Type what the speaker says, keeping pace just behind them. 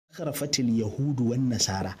kharafatil yahudu wan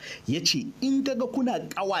nasara yace in kaga kuna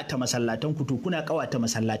kawata masallatan ku to kuna kawata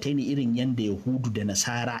masallatai ne irin yanda yahudu da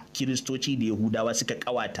nasara kiristoci da yahudawa suka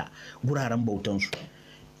kawata guraren bautan su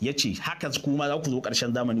yace haka kuma za ku zo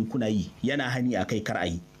karshen zamani kuna yi yana hani akai kar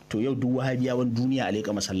ayi to yau duk wahabiyawan duniya a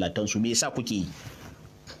leka masallatan su me yasa kuke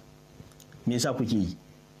yi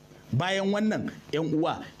bayan wannan yan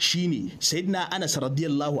uwa shine sayyidina Anas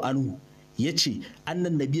radiyallahu anhu ya ce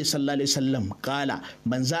annan nabi sallallahu alaihi wasallam kala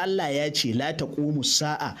manzo Allah ya ce la taqumu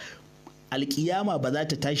sa'a alkiyama ba za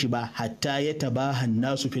ta tashi ba hatta ya tabaha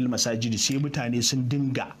nasu fil masajidi sai mutane sun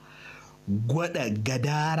dinga gwada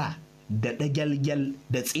gadara da dagyalgyal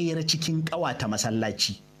da tsere cikin kawata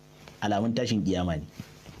masallaci alamun tashin kiyama ne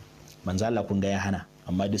manzo Allah kun ga ya hana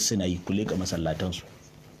amma duk suna yi kule ka masallatansu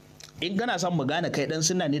in kana son mu gane kai dan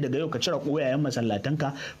sunna ne daga yau ka cire koyayen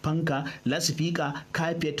masallatanka fanka lasifika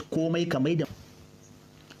kafet komai ka mai da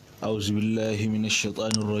auzu billahi minash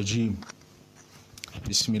shaitanir rajim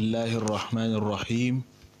bismillahir rahmanir rahim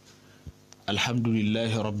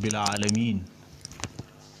alhamdulillahi rabbil alamin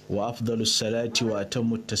wa afdalus salati wa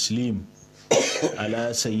atammut taslim ala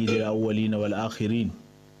sayyidil awwalin wal akhirin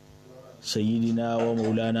sayyidina wa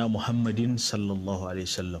maulana muhammadin sallallahu alaihi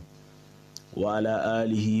wasallam وعلى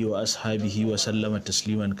آله وأصحابه وسلم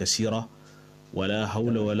تسليما كثيرا ولا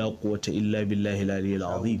حول ولا قوة إلا بالله العلي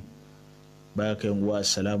العظيم باكم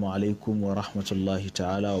والسلام عليكم ورحمة الله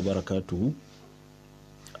تعالى وبركاته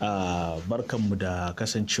barkan mu da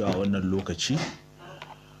kasancewa wannan lokaci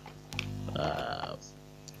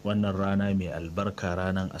wannan rana mai albarka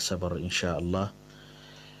ranar asabar insha Allah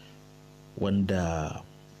wanda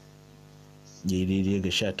ya daidai ga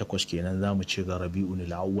 18 kenan zamu ce ga Rabi'ul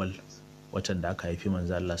Awwal watan da aka haifi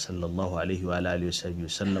manzo Allah sallallahu alaihi wa alihi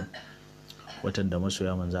wasallam watan da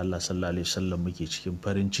masoya manzo Allah sallallahu alaihi wasallam muke cikin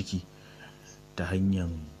farin ciki ta hanyar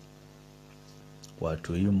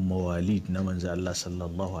wato yin mawalid na manzo Allah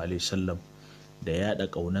sallallahu alaihi wasallam da yada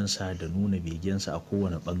kaunansa da nuna begensa a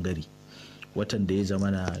kowane bangare watan da ya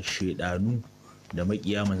zama na shedanu da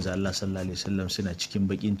makiya manzo Allah sallallahu alaihi wasallam suna cikin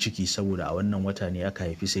bakin ciki saboda a wannan wata ne aka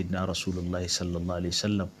haifi sayyidina rasulullahi sallallahu alaihi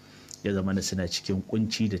wasallam ya zama da suna cikin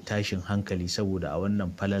kunci da tashin hankali saboda a wannan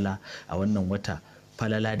falala a wannan wata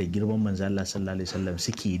falala da girman manzo Allah sallallahu alaihi wasallam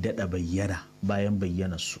suke dada bayyana bayan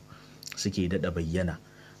bayyanar su suke dada bayyana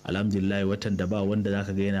alhamdulillah watan da ba wanda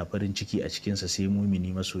zaka ga yana farin ciki a cikin sa sai mumini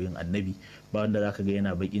masoyin annabi ba wanda zaka ga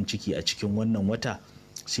yana bakin ciki a cikin wannan wata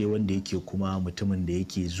sai wanda yake kuma mutumin da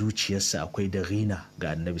yake zuciyarsa akwai da ghina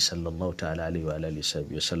ga annabi sallallahu ta'ala alaihi wa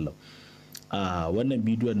alihi wasallam a wannan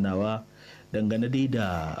bidiyon nawa dangane dai da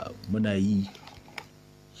muna yi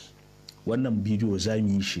wannan bidiyo za mu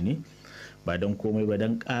yi shi ne ba don komai ba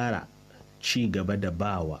don ƙara ci gaba da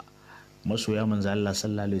bawa masoya manzo Allah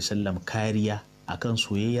sallallahu alaihi wasallam kariya akan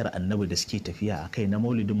soyayyar annabi da suke tafiya akai na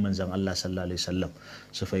maulidin manzon Allah sallallahu alaihi wasallam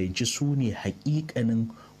su fahimci su ne haƙiƙanin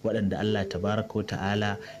waɗanda Allah tabaraka wa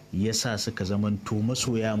ta'ala ya sa suka zamanto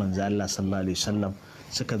masoya manzo Allah sallallahu alaihi wasallam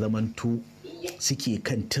suka zamanto suke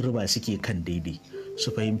kan turba suke kan daidai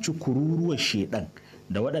su fahimci kururuwar shedan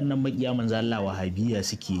da waɗannan makiya manzo Allah wahabiya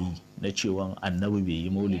suke yi na cewa annabi bai yi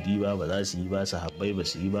maulidi ba ba za su yi ba sahabbai ba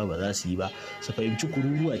su yi ba ba za su yi ba su fahimci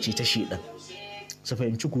kururuwa ce ta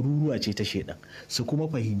shedan su kuma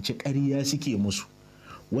fahimci ƙarya suke musu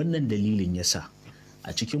wannan dalilin yasa a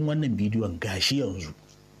cikin wannan bidiyon gashi yanzu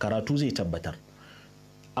karatu zai tabbatar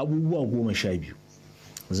abubuwa 12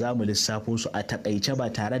 za mu lissafo su a takaice ba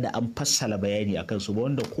tare da an fassala bayani a kansu ba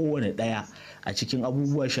wanda kowane ɗaya a cikin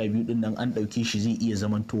abubuwa 12 ɗin nan an ɗauke shi zai iya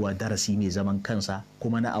zamantowa darasi mai zaman kansa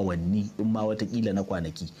kuma na awanni in ma watakila na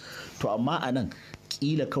kwanaki to amma a nan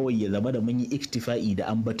ƙila kawai ya zama da mun yi iktifa'i da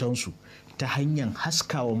ambatansu ta hanyar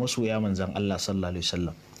haskawa masoya manzan Allah sallallahu alaihi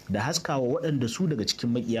wasallam da haskawa waɗanda su daga cikin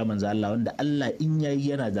makiya manzan Allah wanda Allah in yayi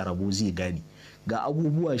yana da rabo zai gane ga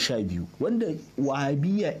abubuwa 12 wanda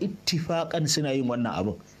wahabiyya ittifaƙan suna yin wannan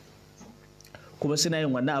abin kuma suna yin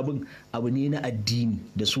wannan abin abu ne na addini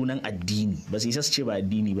da sunan addini ba su isa su ce ba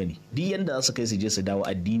addini ba ne duk yanda za su kai su je su dawo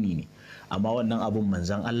addini ne amma wannan abin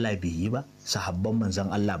manzan Allah bai yi ba sahabban manzan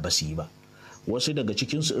Allah ba su yi ba wasu daga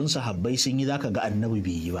cikinsu in sahabbai sun yi zaka ga annabi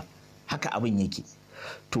bai yi ba haka abin yake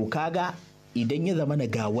to kaga idan ya zama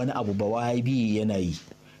ga wani abu ba wahabi yana yi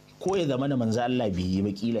ko ya zama manzo Allah bai yi ba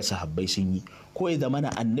kila sahabbai sun yi ko ya zama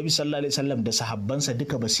annabi sallallahu alaihi wasallam da sahabbansa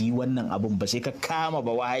duka ba su yi wannan abun ba sai ka kama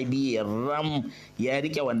ba wahabi ram ya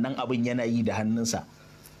rike wannan abun yana yi da hannunsa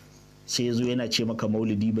sai ya zo yana ce maka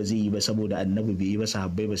maulidi ba zai yi ba saboda annabi bai yi ba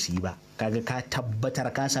sahabbai ba su yi ba kaga ka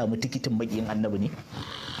tabbatar ka samu tikitin bakin annabi ne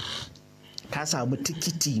ka samu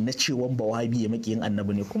tikiti na cewan bawabi ya makiyin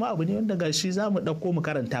annabi ne, kuma abu ne wanda gashi za mu ɗauko mu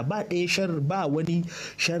karanta ba ɗaya ba wani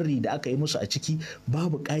sharri da aka yi musu a ciki,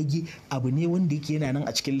 babu ƙage, abu ne wanda yake yana nan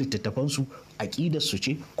a cikin littattafansu, aƙidar su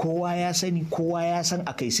ce, kowa ya sani, kowa ya san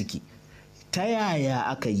akai suke. Ta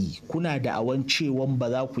yaya aka yi kuna da awan cewan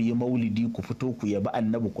ba za ku yi maulidi ku fito ku yabi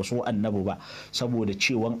annabi ku so annabi ba saboda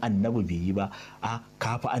cewan annabi bai yi ba, a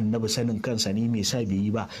kafi annabi sanin kansa ne me sa bai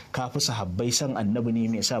yi ba, kafi sahabbai san annabi ne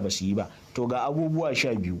me sa ba su yi ba. To ga abubuwa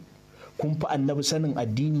 12, kun fi annabi sanin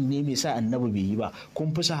addini ne me sa annabi bai yi ba,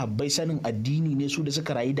 kun fi sahabbai sanin addini ne su da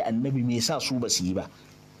suka rayu da annabi me sa su ba su yi ba.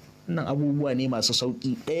 Wannan abubuwa ne masu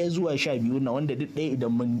sauki 1 zuwa 12 na wanda duk ɗaya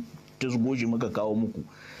idan mun tasgoji muka kawo muku,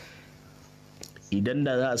 idan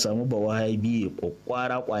da za a samu bawahabi ya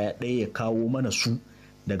kwakwara kwaya ɗaya ya kawo mana su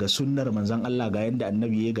daga sunnar manzon Allah ga yanda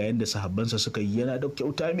annabi ya ga yanda sahabbansa suka yi, yana da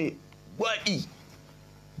kyauta mai gwaɗi,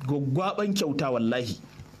 gwaggwaban kyauta wallahi,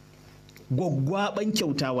 gwaggwaban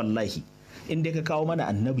kyauta wallahi. Inda ka kawo mana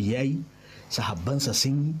annabi ya yi, sahabbansa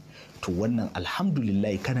sun yi, to wannan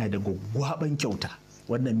alhamdulillah kana da gwaggwaban kyauta,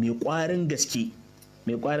 wannan mai ƙwarin gaske,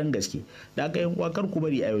 mai ƙwarin gaske. Da aka yin kwakar ku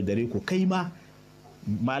bari a yaudare ku, kai ma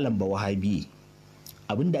malam bawahabi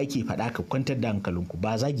abin da ake faɗa ka kwantar da hankalinku,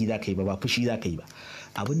 ba zagi za ka yi ba fushi za ka yi ba,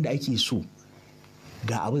 abin da ake so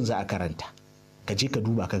ga abin za a karanta, ka je ka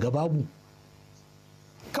duba ka ga babu,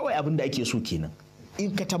 kawai abin da ake so kenan.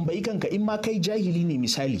 In ka tambayi kanka, in ma kai jahili ne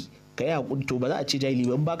misali ka yi haƙuri, to ba za a ce jahili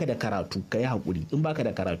ba, in baka da karatu ka yi haƙuri, in baka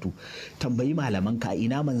da karatu tambayi malamanka a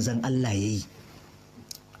ina manzan Allah ya yi,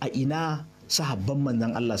 a ina sahabban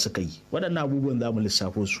manzan Allah suka yi. Waɗannan abubuwan za mu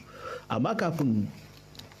lissafo su, amma kafin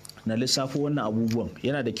na lissafo wannan abubuwan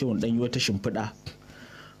yana da kyau ɗan yi wata shimfiɗa,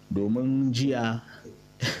 domin jiya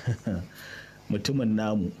mutumin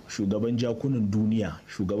namu shugaban jakunan duniya,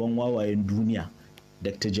 shugaban wawayen duniya,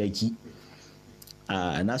 Dr. Jaki,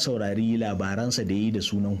 na saurari labaransa da ya yi da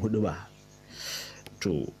sunan huɗuba.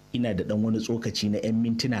 To ina da ɗan wani tsokaci na 'yan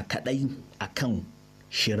mintuna kaɗai akan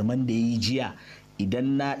shirman da ya yi jiya.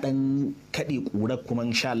 Idan na ɗan kaɗe ƙurar kuma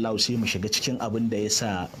insha Allah sai mu shiga cikin abin da ya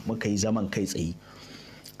sa muka yi zaman kai tsaye.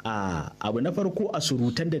 Abu na farko a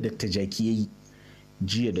surutan da Dr. Jaki ya yi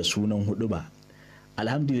jiya da sunan huɗuba,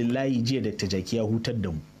 alhamdulillahi jiya Dr. Jaki ya hutar da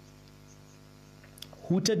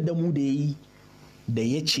mu da ya yi, da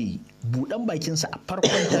ya ce buɗan bakinsa a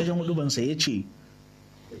farkon tashin huɗubansa ya ce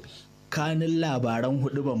kanin labaran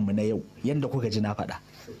huɗubanmu na yau, yadda kuka ji na faɗa,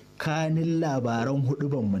 kanin labaran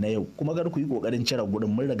huɗubanmu na yau, kuma gar ku yi ƙoƙarin cire gudun,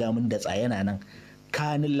 mun riga mun da tsayana nan,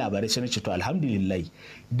 kanin labarai. Sai na ce to alhamdulillah,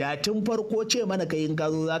 da tun farko ce mana kai in ka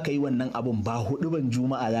zo za ka yi wannan abun ba huɗuban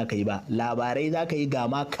juma'a za ka yi ba, labarai za ka yi, ga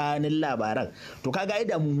ma kanin labaran, to kaga ai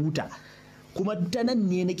da mun huta. Kuma ta nan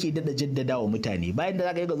ne nake daɗa jaddada wa mutane, bayan da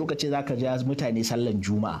za ka yi ka zo ka ce za ka ja mutane sallan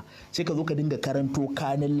juma'a, sai ka zo ka dinga karanto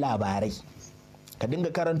kanin labarai, ka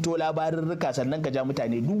dinga karanto labarurruka, sannan ka ja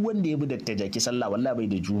mutane. Duk wanda ya bi Dr. Jaki sallah wallahi bai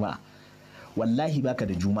da juma'a, wallahi baka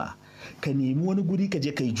da juma'a. Ka nemi wani guri ka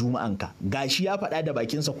je ka yi juma'anka. Gashi ya faɗa da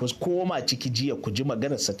bakinsa, ku koma ciki jiya ku ji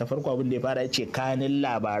maganarsa ta farko, abin da ya fara ya ce kanin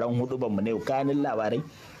labaran huɗuban mu ne, kanin labarai.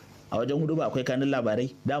 A wajen huɗuba akwai kanin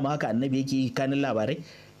labarai, dama haka annabi yake yi, kanin labarai.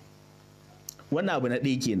 Wannan abu na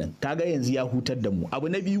ɗaya kenan, kaga yanzu ya hutar da mu. Abu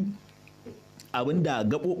na biyu, abin da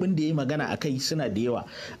gaɓoɓin da ya yi magana a kai suna da yawa,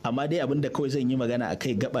 amma dai abin da kawai zan yi magana a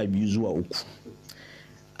kai gaba 2 zuwa 3.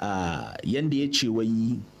 Yanda ya ce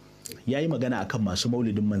wai ya yi magana akan masu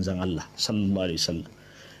maulidin manzan Allah sallallahu alaihi wasallam,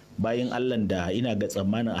 bayan Allah da ina ga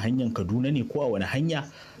tsammanin a hanyar Kaduna ne ko a wani hanya,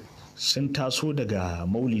 sun taso daga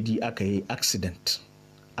maulidi aka yi accident,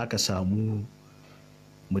 aka samu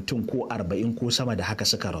mutum ko 40 ko sama da haka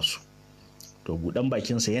suka rasu. To buɗan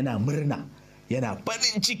bakinsa yana murna, yana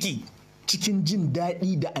farin ciki, cikin jin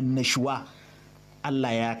daɗi da annashuwa,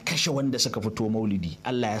 Allah ya kashe wanda suka fito maulidi,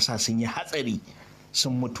 Allah ya sa sun yi hatsari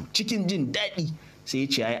sun mutu cikin jin daɗi. Sai ya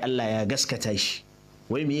ce ai Allah ya gaskata shi.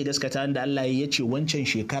 Wai me ya gaskata wanda Allah ya ce wancan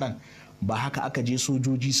shekaran ba haka aka je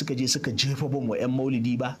sojoji suka je suka jefa bom wa 'yan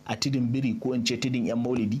maulidi ba a tudun biri, ko in ce tudun 'yan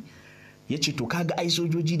maulidi. Ya ce to kaga ai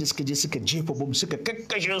sojoji da suka je suka jefa bom suka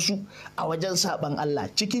kakkashe su a wajen saban Allah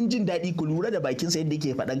cikin jin daɗi. Ku lura da bakinsa yadda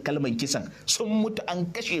yake faɗan kalmar kisan, sun mutu an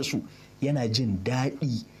kashe su, yana jin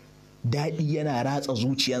daɗi, daɗi yana ratsa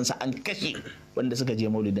zuciyansa, an kashe wanda suka je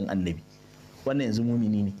maulidin annabi. Wannan yanzu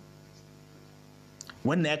mumini ne?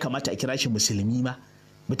 Wannan ya kamata a kira shi musulmi ma?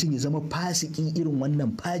 Mutum ya zama fasiki irin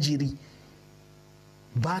wannan, fajiri,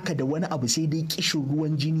 baka da wani abu sai dai kishin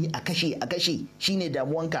ruwan jini, a kashe shine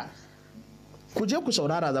damuwanka. Ku je ku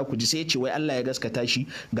saurara za ku ji. Sai ya ce wai Allah ya gaskata shi,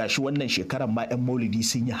 gashi wannan shekaran ma 'yan maulidi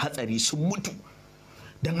sun yi hatsari sun mutu,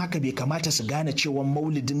 don haka bai kamata su gane cewa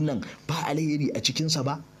maulidin nan ba alheri a cikinsa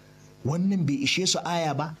ba, wannan bai ishe su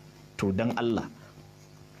aya ba. to dan Allah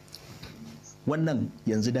wannan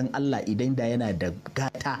yanzu dan Allah idan da yana da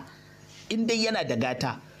gata, in dai yana da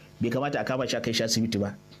gata bai kamata a kama shi a kai shi asibiti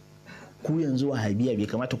ba. Ku yanzu wahabiya bai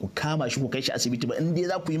kamata ku kama shi ku kai shi asibiti ba, in dai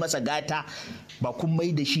za ku yi masa gata ba kun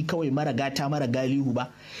mai da shi kawai mara gata mara galihu ba.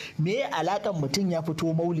 Me alakan mutum ya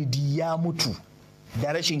fito maulidi ya mutu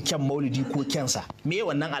da rashin kyan maulidi ko kyansa? Me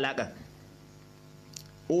wannan alakan?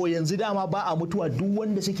 O yanzu dama ba a mutuwa, duk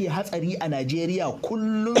wanda suke hatsari a Najeriya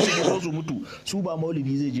kullum su zo su mutu, su ba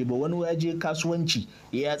maulidi zai je ba. Wani ya je kasuwanci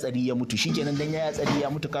ya hatsari ya mutu, shikenan dan ya hatsari ya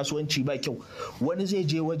mutu, kasuwanci ba kyau. Wani zai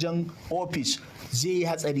je wajen ofis zai yi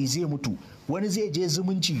hatsari zai mutu. Wani zai je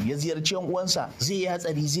zumunci ya ziyarci yan uwansa zai yi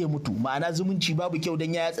hatsari zai mutu. Ma'ana zumunci babu kyau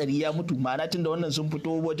dan ya hatsari ya mutu. Ma'ana tunda wannan sun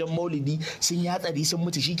fito wajen maulidi sun yi hatsari sun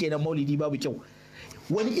mutu, shikenan maulidi babu kyau.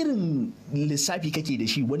 Wani irin lissafi kake da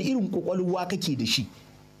shi? Wani irin kwakwalwa kake da shi?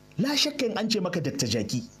 La shakkan an ce maka Dr.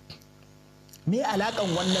 Jaki, me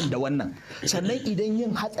alakan wannan da wannan? Sannan idan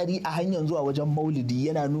yin hatsari a hanyar zuwa wajen maulidi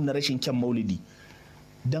yana nuna rashin kyan maulidi,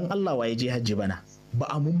 dan Allah wa ya je hajji bana? Ba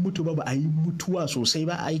a mun mutu ba a yi mutuwa sosai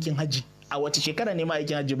ba a aikin hajji. A wace shekara ne ma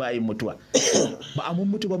aikin hajji ba a yi mutuwa? Ba a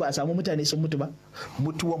mun mutu ba a samu mutane sun mutu ba?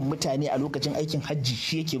 Mutuwan mutane a lokacin aikin hajji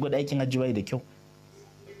shi yake gwada aikin hajji bai da kyau.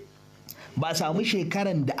 Ba a samu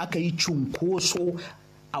shekaran da aka yi cunkoso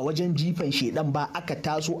a wajen jifan shedan ba, aka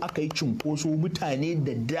taso aka yi cunkoso mutane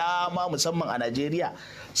da dama musamman a Najeriya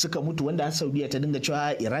suka mutu, wanda har Saudiya ta dinga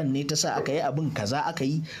cewa Iran ne ta sa aka yi abin kaza aka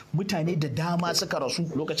yi, mutane da dama suka rasu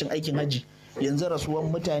lokacin aikin hajji. Yanzu rasuwan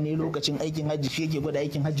mutane lokacin aikin hajji shi yake gwada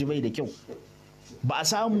aikin hajji bai da kyau. Ba a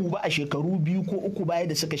samu ba a shekaru 2 ko 3 baya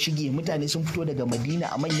da suka shige, mutane sun fito daga Madina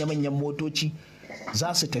a manya-manyan motoci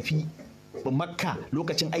za su tafi Makka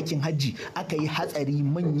lokacin aikin hajji, aka yi hatsari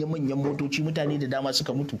manya-manyan motoci, mutane da dama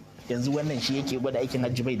suka mutu. Yanzu wannan shi yake gwada aikin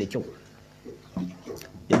hajji bai da kyau.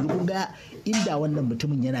 Yanzu kun ga inda wannan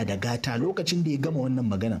mutumin yana da gata lokacin da ya gama wannan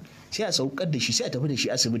magana sai a saukar da shi sai a tafi da shi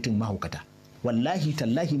asibitin mahaukata. Wallahi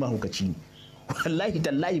tallahi mahaukaci ne. Wallahi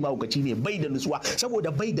tallahi mahaukaci ne, bai da nutsuwa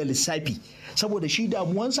saboda bai da lissafi, saboda shi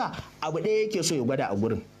damuwansa abu ɗaya yake so ya gwada a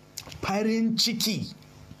gurin, farin ciki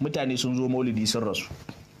mutane sun zo maulidi sun rasu.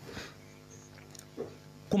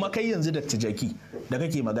 Kuma kai yanzu Dr. Jaki da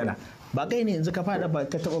kake magana, ba kai ne yanzu ka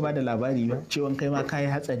taba ba da labari ba cewa kai ma kayi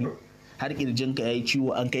hatsari har kirjinka yayi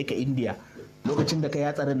ciwo an kai ka India? Lokacin da kai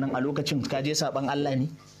hatsarin nan a lokacin ka je saban Allah ne?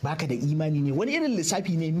 Baka da imani ne? Wani irin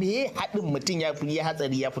lissafi ne? Me haɗin mutum ya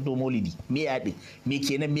hatsari ya fito maulidi? Me haɗin? Me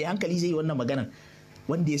kenan? Me hankali zai yi wannan maganan?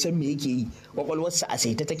 Wanda ya san me yake yi, kwakwalwarsa a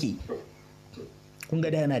saita take. Kun ga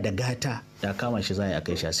da yana da gata da kama shi za a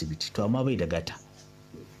kai shi asibiti, to amma bai da gata.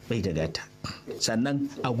 Sannan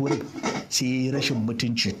a gurin sai ya yi rashin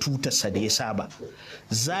mutunci, tutarsa da ya saba,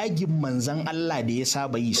 zagin manzan Allah da ya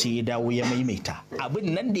saba yi sai ya dawo ya maimaita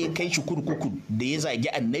abin nan da ya kai shi kurkuku, da ya zagi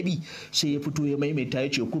annabi sai ya fito ya maimaita ya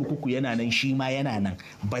ce kurkuku yana nan, shi ma yana nan,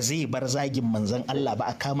 ba zai bar zagin manzan Allah ba,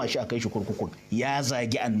 a kama shi a kai shi kurkuku. Ya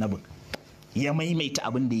zagi annabin, ya maimaita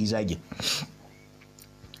abin da ya zagi.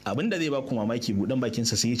 Abin da zai ba ku mamaki, buɗan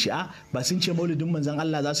bakinsa sai ya ce ba sun ce maulidin manzon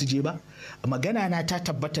Allah za su je ba? Magana na ta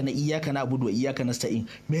tabbata na iyaka na abudu wa iyaka nasta'in.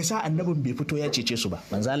 Me yasa annabin bai fito ya cece su ba?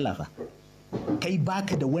 Manzon Allah fa. Kai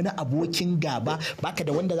baka da wani abokin gaba, baka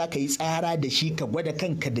da wanda zaka yi tsara da shi ka gwada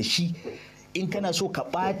kanka da shi. In kana so ka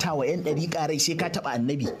ɓata wa 'yan ɗariƙa rai sai ka taɓa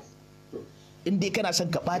annabi. In dai kana son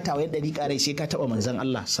ka ɓata wa 'yan ɗariƙa rai sai ka taɓa manzon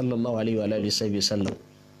Allah sallallahu alaihi wa alihi wasallam.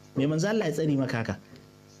 Me manzon Allah ya tsare maka haka?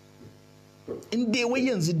 In dai wai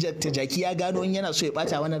yanzu ta Jaki ya gano in yana so ya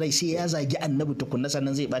bata mana rai sai ya zagi annabi tukunna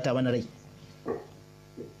sannan zai bata mana rai.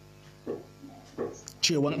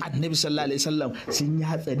 Cewan annabi sallallahu alaihi wasallam sun yi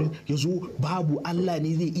hatsari ya zo babu, Allah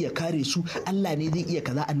ne zai iya kare su, Allah ne zai iya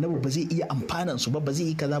kaza, annabi ba zai iya amfanan su ba zai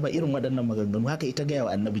yi kaza ba, irin waɗannan maganganu haka ita gaya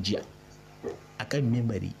wa annabi jiya akan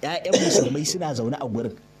mimbari. 'Ya'yan musulmai suna zaune a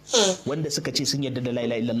gurin wanda suka ce sun yarda da la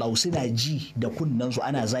ilaha illallah, suna ji da kunnansu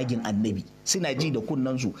ana zagin annabi, suna ji da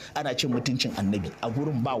kunnansu ana cin mutuncin annabi. A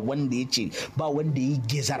gurin ba wanda ya ce, ba wanda ya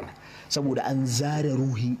gizar saboda an zare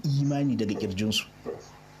ruhin imani daga kirjinsu,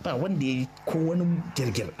 ba wanda ya ko wani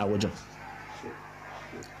girgir a wajen.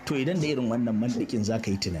 To idan da irin wannan mandakin za ka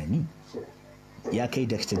yi tunani, ya kai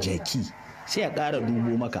Dr. Jaki, sai a ƙara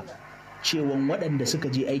dubo maka cewan waɗanda suka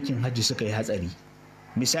je aikin hajji suka yi hatsari,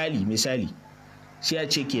 misali sai a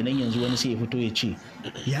ce kenan yanzu wani sai ya fito ya ce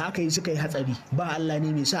ya aka yi suka yi hatsari, ba Allah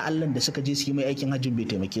ne mai sa Allah da suka je su yi mai aikin hajjin bai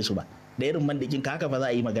taimake su ba. Da irin mandakin ka haka fa za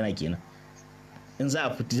a yi magana kenan. In za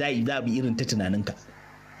a bi irin ta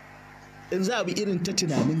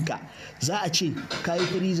tunaninka, za a ce ka yi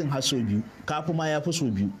firizin har sau biyu, ka fi ma ya fi sau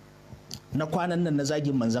biyu. Na kwanan nan na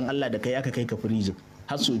zagin manzon Allah da kai aka kai ka firizin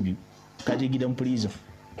har sau biyu, ka je gidan firizin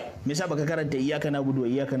me yasa baka karanta iyyaka na'budu wa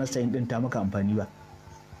iyyaka nasta'in din ta maka amfani ba?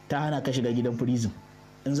 Ta hana ka shiga gidan prison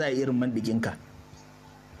in za a yi irin mandikin ka,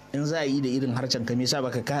 in za a yi da irin harcen ka, me yasa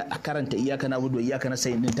baka karanta iyyaka na'budu wa iyyaka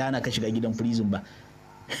nasta'in din ta hana ka shiga gidan prison ba?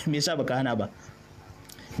 Me yasa baka hana ba?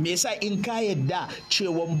 Me yasa in ka yadda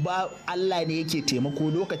cewa ba Allah ne yake taimako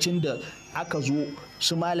lokacin da aka zo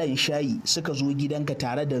su malam shayi suka zo gidanka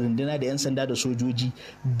tare da runduna da 'yan sanda da sojoji,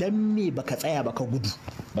 dan me baka tsaya baka gudu?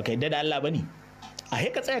 Baka yadda da Allah bane? A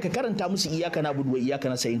ka tsaya ka karanta musu iyyaka na'budu wa iyyaka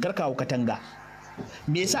nasta'in, kar ka hau katanga.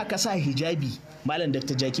 Me yasa ka sa hijabi malam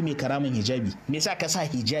Dr. Jaki mai karaman hijabi? Me yasa ka sa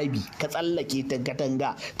hijabi ka tsallake ta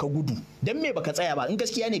katanga ka gudu? Dan me baka tsaya ba? In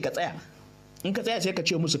gaskiya ne ka tsaya. In ka tsaya sai ka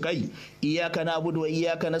ce musu kai iyyaka na'budu wa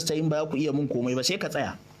iyyaka nasta'in ba ku iya mun komai ba, sai ka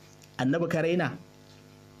tsaya. Annabi ka raina?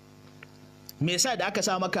 Me yasa da aka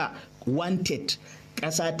sa maka wanted,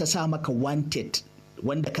 ƙasa ta sa maka wanted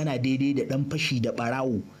wanda kana daidai da ɗan fashi da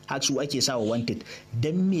ɓarawo, har su ake sawa wanted,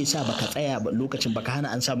 dan me yasa baka tsaya ba lokacin, baka hana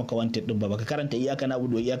an sa maka wanted din ba, baka karanta iyyaka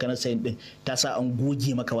na'budu wa iyyaka nasta'in din ta sa an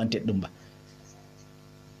goge maka wanted din ba?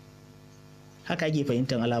 Haka ake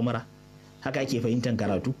fahimtar al'amura, haka ake fahimtar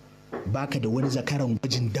karatu. Baka da wani zakaran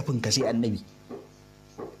gwajin dafin ka sai annabi.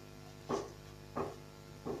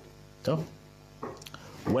 To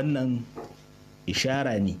wannan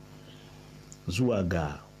ishara ne zuwa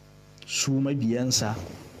ga su mabiyansa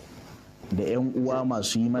da 'yan uwa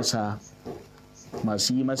masu yi masa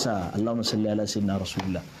Allahumma salli ala sayyidina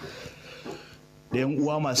rasulullah, da 'yan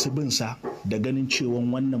uwa masu bin sa da ganin cewa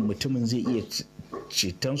wannan mutumin zai iya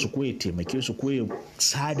ceton su ko ya taimake su ko ya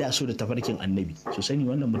sada su da tafarkin annabi. Su sani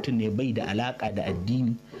wannan mutum ne bai da alaka da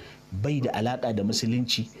addini, bai da alaka da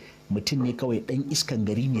musulunci, mutum ne kawai dan iskan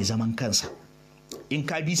gari mai zaman kansa. In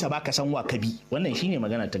ka bi sa baka san wa ka bi, wannan shine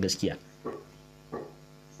magana ta gaskiya.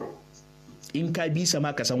 In ka bi sa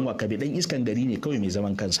ma ka san wa ka bi, dan iskan gari ne kawai mai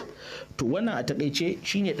zaman kansa. To wannan a takaice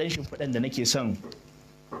shine dan shimfiɗan da nake son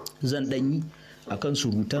zan dan yi akan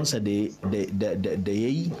surutansa da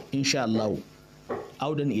yayi. Insha Allah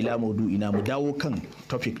audan ila maudu'ina, mu dawo kan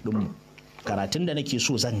topic ɗinmu. Karatun da nake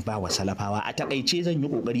so zan ba wa salafawa a takaice, zan yi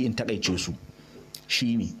kokari in takaice su,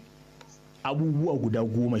 shine abubuwa guda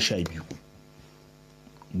 12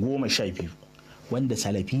 wanda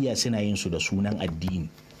salafiyya suna yin su da sunan addini.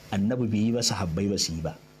 Annabi bai yi ba, sahabbai ba su yi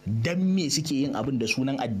ba. Dan me suke yin abin da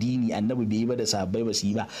sunan addini? Annabi bai yi ba da sahabbai ba su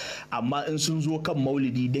yi ba. Amma in sun zo kan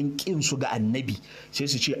maulidi dan kin su ga annabi sai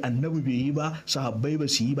su ce annabi bai yi ba, sahabbai ba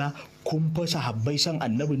su yi ba, kun fa sahabbai san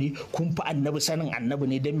annabi ne, kun fa annabi sanin annabi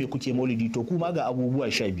ne, dan me kuke maulidi? To kuma ga abubuwa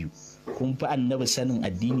 12, kun fa annabi sanin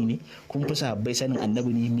addini ne, kun fa sahabbai sanin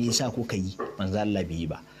annabi ne, me yasa kuka yi? Manzo Allah bai yi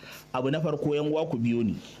ba. Abu na farko, yan uwa ku biyo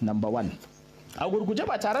ni, number 1 a gurguje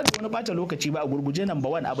ba tare da wani bata lokaci ba. A gurguje number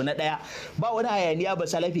 1, abu na 1, ba wani hayaniya ba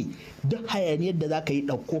salafi. Duk hayaniyar da zaka yi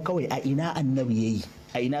ɗauko kawai a ina annabi yayi,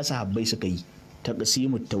 a ina sahabbai suka yi.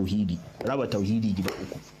 Taqsimut tauhidi, raba tauhidi gida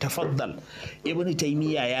 3. Tafaddal, ibn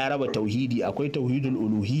taymiya ya raba tauhidi, akwai tauhidul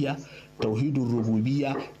uluhiyya, tauhidul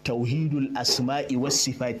rububiyya, tauhidul asma'i was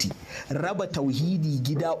sifati. Raba tauhidi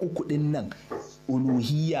gida 3 din nan,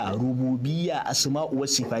 uluhiyya, rububiyya, asma'u was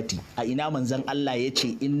sifati, a ina manzon Allah ya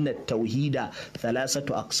ce inna tauhida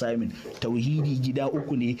thalathatu aqsamin, tauhidi gida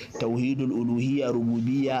 3 ne, tauhidul uluhiyya,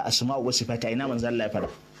 rububiyya, asma'u was sifati, a ina manzon Allah ya fada?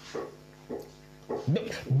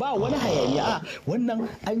 Ba wani hayaniya. Wannan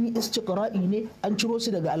an yi istiqra'i ne, an ciro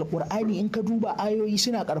su daga Al-Qur'ani. In ka duba ayoyi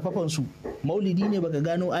suna karfafan su. Maulidi ne baka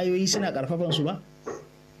gano ayoyi suna karfafan su ba?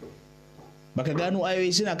 Baka gano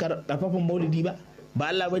ayoyi suna karfafan maulidi ba? Ba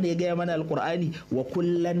Allah bane ya gaya mana Al-Qur'ani, wa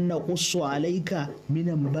kullan naqussu alayka min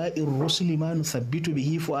anba'ir rusuli ma nuthabbitu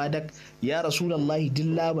bihi fuadak. Ya rasulullahi,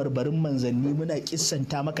 dilla barbarin manzanni muna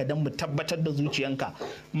kissanta maka dan mu tabbatar da zuciyanka.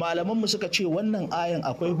 Malaman mu suka ce wannan ayan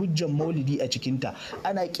akwai hujjan maulidi a cikinta.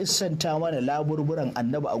 Ana kissanta mana laburburan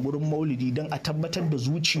annabi a gurin maulidi dan a tabbatar da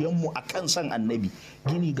zuciyanmu akan san annabi.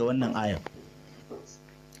 Gini ga wannan ayan,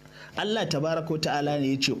 Allah tabaraka ta'ala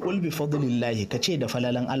ne yace qul bi fadlillahi, kace da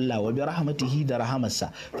falalan Allah, wa bi rahmatihi, da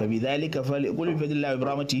rahamarsa, fa bidhalika qul bi fadlillahi wa bi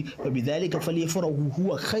rahmatihi fa bidhalika falyafrahu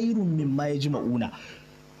huwa khairun mimma yajma'una.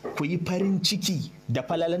 Ku yi farin ciki da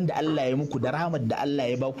falalan da Allah ya muku, da rahamar da Allah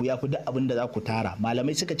ya baku, ya fi duk abin da za ku tara.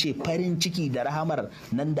 Malamai suka ce farin ciki da rahamar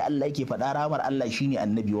nan da Allah yake faɗa, rahamar Allah shine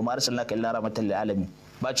annabi, wa ma arsalnaka illa rahmatan lil alamin.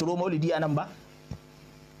 Ba ciro maulidi anan ba?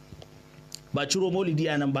 Ba ciro maulidi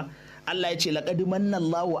anan ba? Allah ya ce laqad manna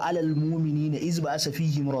Allahu 'alal mu'minina iz ba'asa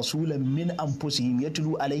fihim rasulan min anfusihim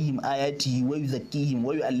yatlu 'alaihim ayatihi wa yuzakkihim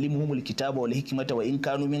wa yu'allimuhumul kitaba wal hikmata wa in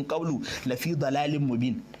kanu min qablu lafi dalalin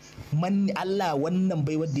mubin. Man Allah wannan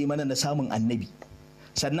bai wadda mana na samun annabi.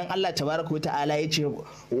 sannan Allah tabaraka ta'ala ya ce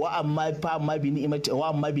wa amma bi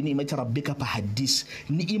ni'imati rabbika fa haddis,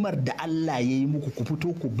 ni'imar da Allah ya yi muku ku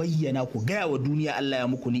fito ku bayyana ku gaya wa duniya Allah ya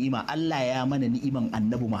muku ni'ima. Allah ya mana ni'iman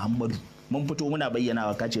annabi Muhammadu mun fito muna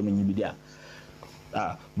bayyanawa, kace mun yi bid'a.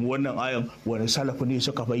 Mu wannan ayan wani salafu ne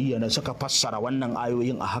suka bayyana suka fassara wannan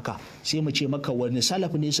ayoyin a haka, sai mu ce maka wani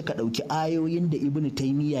salafu ne suka ɗauki ayoyin da Ibn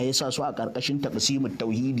Taymiya ya sa su a ƙarƙashin taqsimut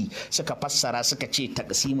tauhidi suka fassara suka ce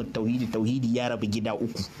taqsimut tauhidi ya rabu gida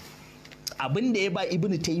uku. Abin da ya ba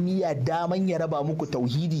Ibn Taymiya daman ya raba muku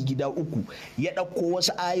tauhidi gida uku, ya ɗauko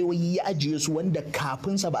wasu ayoyi ya ajiye su wanda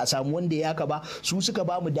kafinsa ba a samu wanda ya haka ba, su suka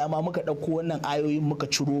ba mu dama muka ɗauko wannan ayoyin muka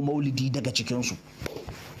ciro maulidi daga cikinsu.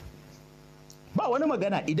 Ba wani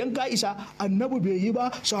magana, idan ka isa annabi bai yi ba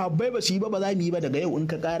sahabbai ba su yi ba za mu yi ba. Daga yau in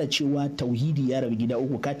ka ƙara cewa tauhidi ya rabu gida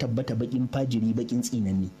uku ka tabbata bakin fajiri bakin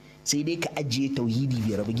tsinanni, sai dai ka ajiye tauhidi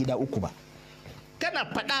bai rabu gida uku ba. Kana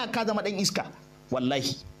faɗa ka zama ɗan iska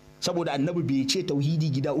wallahi, saboda annabi bai ce tauhidi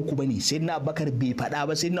gida uku bane. Sayyidina Abubakar bai faɗa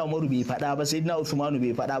ba, sayyidina Umaru bai faɗa ba, sayyidina Uthmanu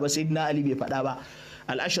bai faɗa ba, sayyidina Ali bai faɗa ba.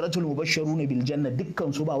 Al-ashratul mubashsharuna bil janna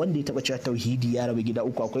dukkan su ba wanda ya taba cewa tauhidi ya rabu gida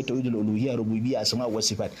uku. Akwai tauhidul uluhiyya, rububiyya, asma wa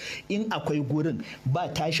sifat. In akwai gurin ba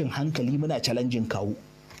tashin hankali muna challenging kawo.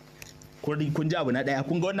 Kun ji abu na daya,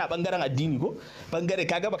 kun ga wannan bangaren addini ko bangare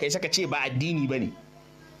kaga baka yi saka ce ba addini bane.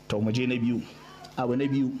 To mu je na biyu. Abu na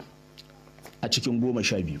biyu a cikin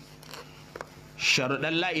 12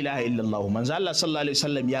 sharuɗan la ilaha illallah. Manzo Allah sallallahu alaihi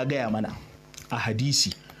wasallam ya gaya mana a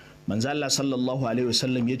hadisi. Manzo Allah sallallahu alaihi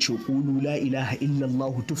wasallam ya ce qulu la ilaha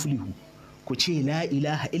illallah tuflihu, ku ce la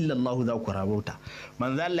ilaha illallah za ku rabauta.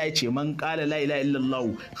 Manzo Allah ya ce man qala la ilaha illallah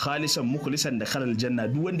khalisan mukhlisan dakhala aljanna,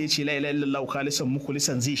 duk wanda ya ce la ilaha illallah khalisan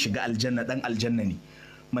mukhlisan zai shiga aljanna, dan aljanna ne.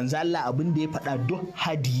 Manzo Allah abin da ya faɗa duk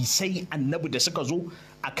hadisai annabi da suka zo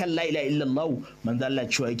akan la ilaha illallah, manzo Allah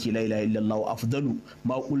cewa yake la ilaha illallah afdalu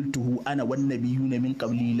ma qultuhu ana wan nabiyuna min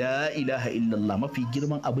qabli la ilaha illallah, mafi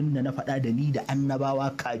girman abin da na faɗa da ni da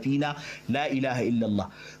annabawa kafina la ilaha illallah.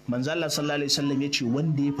 Manzo Allah sallallahu alaihi wasallam yace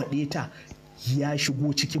wanda ya faɗe ta ya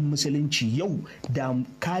shigo cikin musulunci. Yau da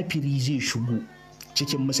kafiri zai shigo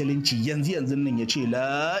cikin musulunci yanzu nan ya ce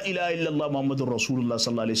la ilaha illallah muhammadur rasulullah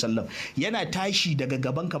sallallahu alaihi wasallam, yana tashi daga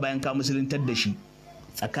gabanka bayan ka musuluntar da shi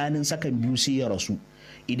tsakanin sakan biyu sai ya rasu.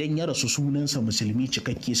 Idan ya rasu sunansa musulmi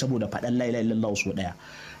cikakke saboda faɗan la ilaha illallah so ɗaya.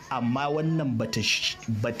 Amma wannan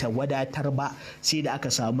bata wadatar ba, sai da aka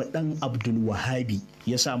samu ɗan Abdul Wahabi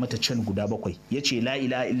ya sa mata can guda 7, ya ce la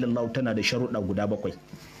ilaha illallah tana da sharuɗa guda 7.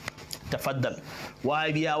 Tafaddal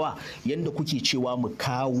wahabiyawa, yanda kuke cewa mu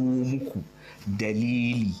kawo muku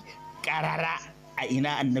dalili ƙarara a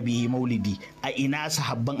ina annabi ya yi maulidi, a ina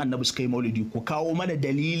sahabban annabi suka yi maulidi, ku kawo mana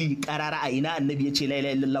dalili ƙarara a ina annabi ya ce la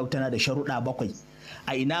ilaha illallah tana da sharuɗa 7,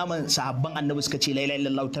 a ina man sahabban annabi suka ce la ilaha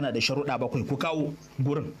illallah tana da sharuɗa 7, ku kawo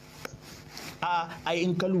gurin. Ai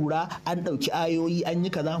in ka lura an ɗauki ayoyi an yi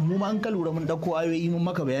kaza, mu ma an ka lura mun ɗauko ayoyi mun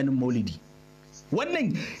maka bayanin maulidi.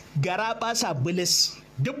 Wannan gara ɓasa bilis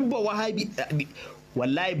duk ba wahabi,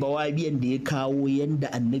 wallahi ba wahabiyan da ya kawo yanda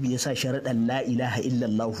annabi ya sa sharaɗan la ilaha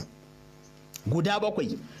illallah guda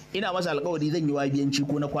 7, ina masa alƙawari zan yi wahabiyanci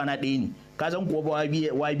ko na kwana ɗaya ne. Ka san kuwa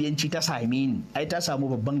wahabiyanci ta same ni, ai ta samu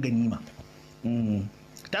babban ganima.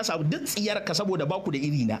 Ta samu duk tsiyarka saboda baku da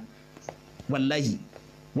iri na. Wallahi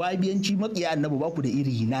wahabiyanci maƙiya annabi baku da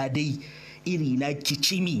iri na, dai iri na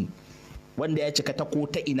kicimi wanda ya cika ta ko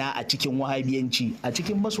ta ina a cikin wahabiyanci. A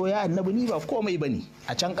cikin masoya annabi ni ba komai bane,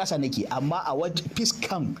 a can ƙasa nake, amma a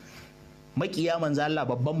fiskan maƙiya manzo Allah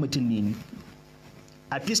babban mutum ne ni.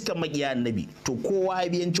 A fiskan maƙiya annabi to ko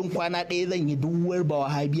wahabiyancin kwana ɗaya zan yi duk ba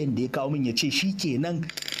wahabiyan da ya kawo min ya ce shikenan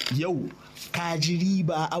yau ka ji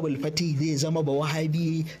riba Abul Fatih zai zama ba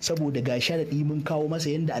wahabi saboda ga sharaɗi mun kawo masa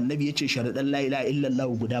yanda annabi ya ce sharaɗan la ilaha illallah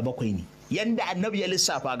guda 7 ne, yanda annabi ya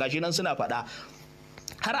lissafa gashi nan suna faɗa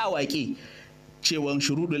har a waƙe cewan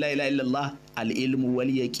shuruɗu la ilaha illallah al-ilmu wal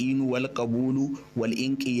yaqinu wal qabulu wal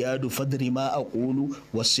inqiyadu fadri ma aqulu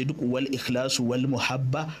was sidqu wal ikhlasu wal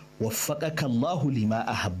muhabba waffaqaka Allahu lima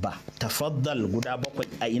ahabba. Tafaddal guda 7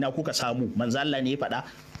 a ina kuka samu? Manzo Allah ne ya faɗa,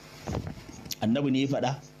 annabi ne ya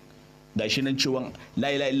faɗa. Gashi nan cewa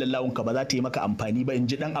la ilaha illallah ka ba za ta yi maka amfani ba, in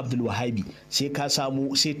ji dan Abdul Wahabi, sai ka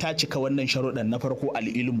samu, sai ta cika wannan sharuɗan. Na farko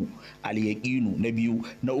al-ilmu, al-yaqinu, na biyu,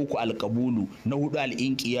 na uku al-qabulu, na hudu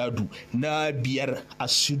al-inqiyadu, na biyar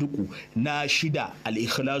as-sidqu, na shida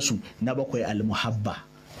al-ikhlasu, na 7 al-muhabba.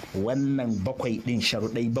 Wannan 7 din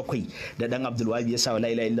sharuɗai 7 da dan Abdul Wahabi ya sa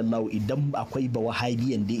la ilaha illallah, idan akwai ba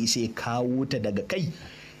wahabiyan da isa ya kawo ta daga kai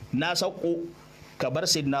na sauko, ka bar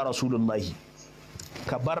sayyidina rasulullahi,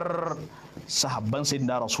 ka bar sahabban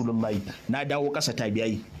sayyidina rasulullahi, na dawo ƙasa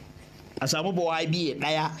tabi'ai. a samu bawabi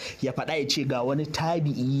ɗaya ya faɗa ya ce ga wani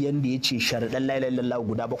tabi'i yanda ya ce sharaɗan la ilaha illallah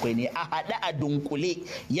guda 7 ne a haɗa a dunkule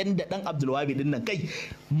yanda ɗan Abdulwahabi din nan kai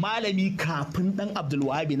malami kafin ɗan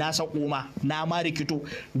Abdulwahabi na sako ma na ma rikito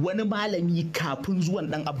wani malami kafin zuwan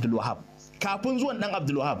ɗan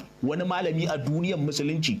Abdulwahab wani malami a duniyar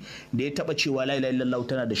musulunci da ya taba cewa la ilaha illallah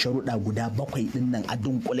tana da sharuɗa guda 7 din nan a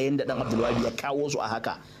dunkule yanda ɗan Abdulwahab ya kawo su a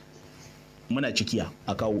haka muna cikiya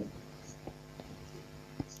a kawo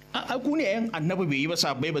a ku ne yan annabi bai yi ba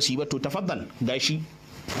sabbai ba su yi ba to tafaddal gashi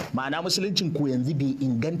ma'ana musuluncin ku yanzu bai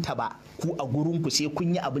inganta ba ku a gurin ku sai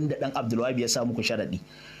kun yi abin da ɗan Abdulwahab ya sa muku sharaɗi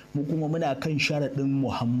mu kuma muna kan sharaɗin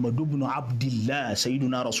Muhammadu ibn Abdullah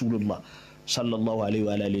sayyiduna Rasulullah sallallahu alaihi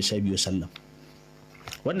wa alihi wa sallam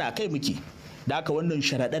wannan akai muke da haka wannan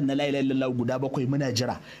sharaɗan na la ilaha illallah guda 7 muna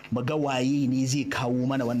jira mu ga waye ne zai kawo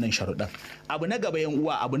mana wannan sharaɗan abu na gaba yan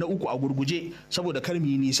uwa abu na uku a gurguje saboda kar mu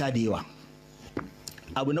yi nisa da yawa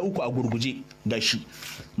abu na uku a gurguje gashi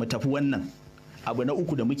mu tafi wannan abu na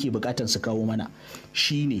uku da muke bukatan su kawo mana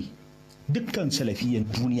shine dukkan salafiyyan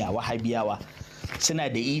duniya wahabiyawa suna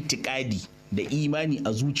da itikadi da imani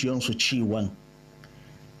a zuciyarsu cewa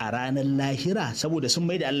a ranar lahira saboda sun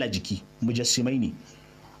mai da Allah jiki mujassimai ne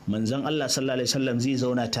manzon Allah sallallahu alaihi wasallam zai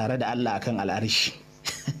zauna tare da Allah akan al'arshi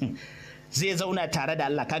zai zauna tare da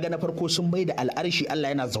Allah kaga na farko sun bai da al'arshi Allah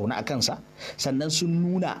yana zaune a kansa sannan sun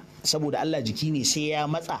nuna saboda Allah jiki ne sai ya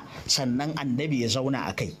matsa sannan annabi ya zauna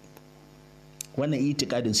a kai wannan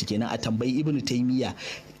itikadin su kenan a tambayi ibnu taymiya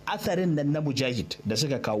atharin nan na mujahid da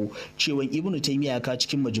suka kawo cewa ibnu taymiya ka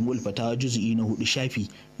cikin majmu'ul fatawa juz'i na 4 shafi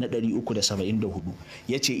na 374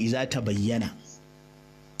 yace iza ta bayyana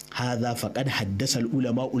هذا فقد حدث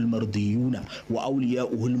العلماء المرضيون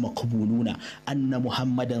وأولياؤه المقبولون أن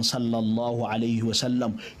محمدا صلى الله عليه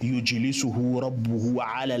وسلم يجلسه ربه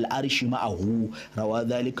على العرش معه روى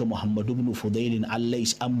ذلك محمد بن فضيل عن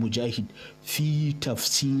ليس أم مجاهد في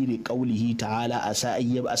تفسير قوله تعالى عسى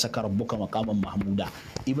أن يبعثك ربك مقاما محمودا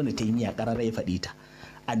ابن تيمية قرر يفديتا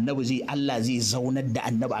annabi zai Allah zai zaunar da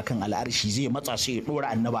annabi akan al'arshi zai matsa sai ya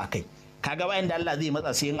dora annabi akai kaga bayan da Allah zai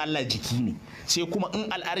matsa sai in Allah jiki ne sai kuma in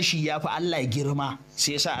al'arshi ya fi Allah girma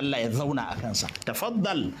sai sa Allah ya zauna a kansa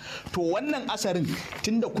tafaddal to wannan asarin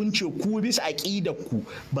tunda kun ce ku bisa aqidar ku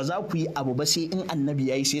ba za ku yi abu ba sai in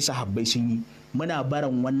annabi yayi sai sahabbai sun yi muna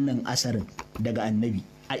baran wannan asarin daga annabi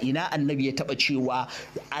a ina annabi ya taba cewa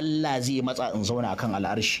Allah zai matsa in zauna akan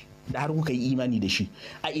al'arshi da har kuka yi imani da shi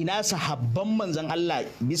a ina sahabban manzon Allah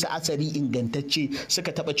bisa asari ingantacce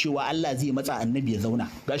suka taba cewa Allah zai matsa annabi ya zauna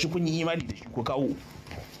gashi kun yi imani da shi ku kawo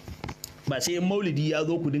ba sai maulidi ya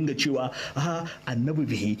zo ku dinga cewa annabi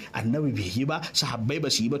bai yi ba sahabbai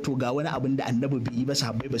ba su yi ba to ga wani abin da annabi bai yi ba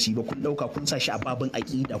sahabbai ba su yi ba kun dauka kun sa shi a babin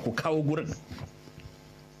aqida ku kawo gurin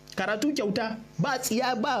karatu kyauta ba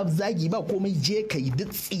tsiya ba zagi ba komai je kai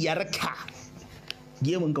duk tsiyarka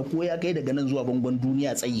gemun ka ko ya kai daga nan zuwa bangon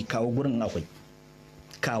duniya tsayi kawo gurin akwai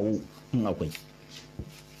kawo in akwai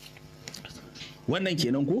wannan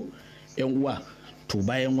kenan ko yan uwa to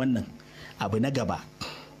bayan wannan abu na gaba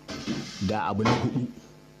ga abu na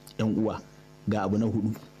 4 yan uwa ga abu na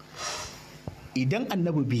 4 idan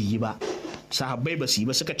annabi bai yi ba sahabbai ba su yi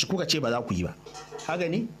ba suka ci kuka ce ba za ku yi ba haka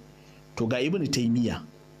ne to ga ibnu taymiya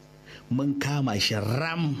mun kama shi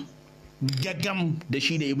ram gagam da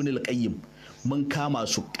shi da ibnu al-qayyim mun kama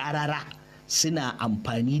su ƙarara suna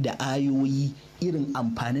amfani da ayoyi irin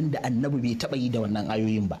amfanin da annabi bai taɓa yi da wannan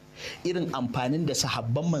ayoyin ba irin amfanin da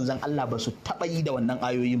sahabban manzan Allah ba su taɓa yi da wannan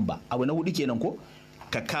ayoyin ba abu na 4 kenan ko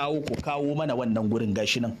ka kawo mana wannan gurin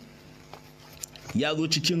gashi nan ya zo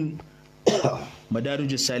cikin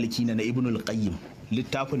madarijus salikina na ibnul qayyim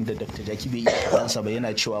littafin da Dr. Jaki bai yi kaɗansa ba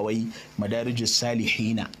yana cewa wai madarijus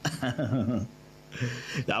salihina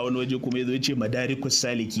da wani waje kuma ya zo ce madarikus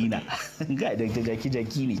salikina ga da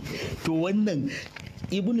jaki ne to wannan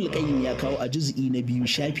ibn al-qayyim ya kawo a juz'i na 2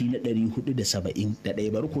 shafi na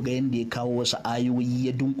 471 bari ku ga yanda ya kawo wasu ayoyi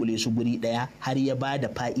ya dunkule su guri daya har ya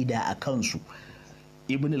bada fa'ida a kansu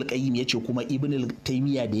ibn al-qayyim ya ce kuma ibn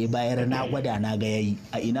al-taymiya da ya bayar na gwada na ga yayi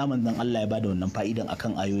a ina manzon Allah ya bada wannan fa'idan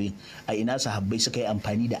akan ayoyin a ina sahabbai suka yi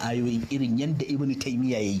amfani da ayoyin irin yanda ibn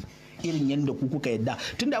taymiya yayi irin yadda ku kuka yadda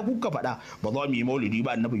tunda ku kuka faɗa ba za mu yi maulidi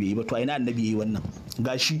ba annabi bai yi ba to ina annabi yayi wannan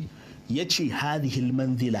gashi yace hadhil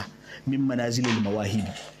manzila min manazilil mawahib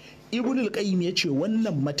ibn al-qayyim yace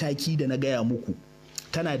wannan mataki da na gaya muku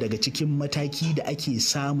tana daga cikin mataki da ake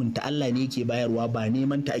samun ta Allah ne yake bayarwa ba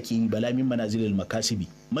neman ta ake yi bala min manazilil makasibi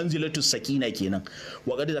manzilatus sakina kenan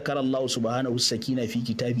wa qad zakara Allah subhanahu sakina fi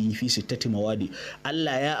kitabihi fi 6 mawadi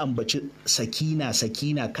Allah ya ambaci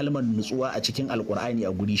sakina kalmar nutsuwa a cikin alqur'ani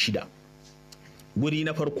a guri 6 guri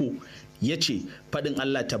na farko yace fadin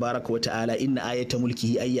Allah tabaraka wa ta'ala inna ayata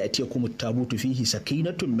mulkihi ay ya'tiyakum at-tabutu fihi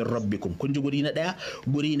sakinatun min rabbikum. Kun ji guri na daya.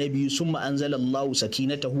 Guri na biyu summa anzalallahu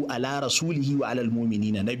sakinatahu ala rasulihi wa ala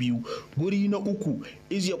almu'minina. Na biyu. Guri na uku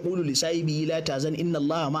iz yaqulu li sahibihi la tazan inna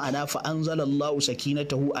Allaha ma'ana fa anzalallahu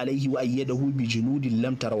sakinatahu alayhi wa ayyadahu bi junudin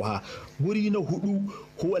lam tarawha. Guri na hudu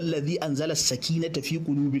huwa alladhi anzala as-sakinata fi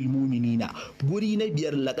qulubil mu'minina. Guri na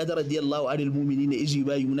biyar laqad radiyallahu anil mu'minina iz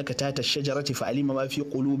yubayyi'unaka tahta ash-shajarati fa alima ma fi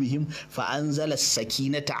qulubihim fa anzala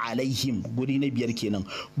as-sakinata alaihim. Guri na biyar kenan.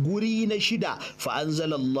 Guri na shida fa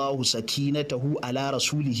anzalallahu sakinatahu ala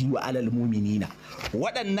rasulihi wa ala al-mu'minina.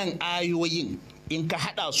 Waɗannan ayoyin in ka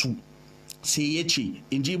hada su sai ya ce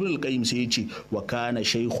in ji ibn al-qayyim sai ya ce wa kana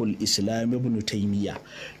shaykhul islam ibn taymiya,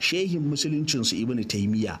 shehin musuluncin su ibn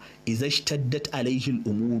taymiya idza shtaddat alaihi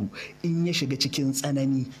al-umuru, in ya shiga cikin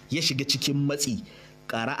tsanani ya shiga cikin matsi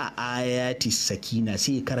qara'a ayati sakina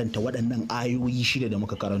sai ya karanta waɗannan ayoyi shida da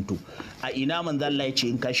muka karanto. A ina manzo Allah ya ce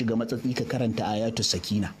in ka shiga matsatsi ka karanta ayatu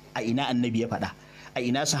sakina? A ina annabi ya faɗa? A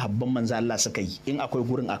ina sahabban manzo Allah suka yi? In akwai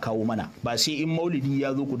gurin a kawo mana, ba sai in maulidi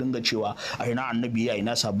ya zo ku dinga cewa a ina annabi ya,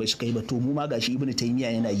 ina sahabbai suka yi ba. To mu ma gashi ibnu taymiya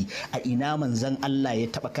yana yi. A ina manzon Allah ya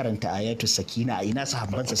taba karanta ayatu sakina? A ina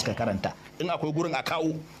sahabbansa suka karanta? In akwai gurin a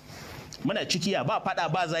kawo. Muna cikiya ba fada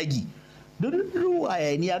ba zagi. Duk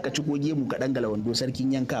ayani aka ci goge mu kaɗan galawando sarkin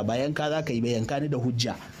yanka, ba yanka za ka yi ba, yanka ni da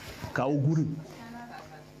hujja. Kawo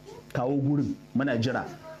gurin muna jira.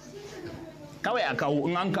 Kawai a kawo,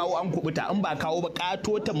 in an kawo an kubuta, in ba kawo ba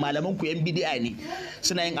katotan malaman ku yan bid'a ne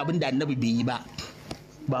suna yin abin da annabi bai yi ba.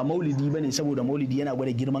 Ba maulidi bane, saboda maulidi yana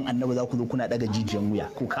gwada girman annabi za ku zo kuna daga jijiyan wuya.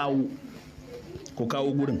 Ku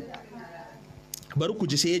kawo gurin. Bari ku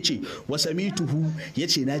ji sai yace wasamituhu,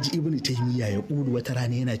 yace naji ibnu taymiya ya kudu wata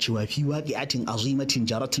rana yana cewa fi waqi'atin azimatin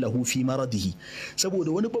jarat lahu fi maradihi,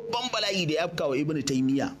 saboda wani babban bala'i da ya afkawa ibnu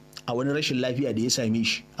taymiya a wani rashin lafiya da ya same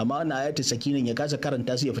shi, amma wannan ayatul sakinan ya kasa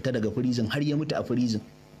karanta su ya fita daga firizin, har ya mutu a firizin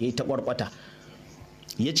yayi ta kwarkwata.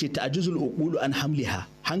 Yace ta'juzul uqulu an hamliha,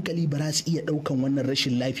 hankali ba za su iya daukan wannan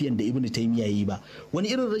rashin lafiyan da ibnu taymiya yi ba. Wani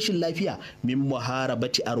irin rashin lafiya? Min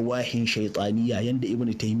muharabati arwahin shaytaniya, yanda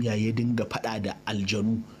ibnu taymiya ya dinga fada da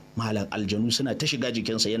aljanu. Malam aljanu suna ta shiga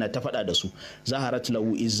jikinsa, yana ta faɗa da su. Zaharat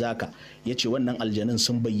lahu izzaka, yace wannan aljanun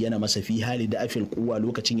sun bayyana masa fi hali da afil quwa,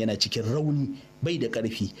 lokacin yana cikin rauni bai da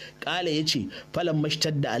ƙarfi. Kala yace falan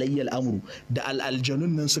mashtadda alayya al'amru, da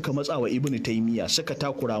aljanun nan suka matsa wa ibnu taymiya, suka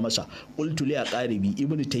takura masa. Qultu li aqaribi,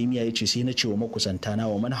 ibnu taymiya yace sai na ce wa makusanta na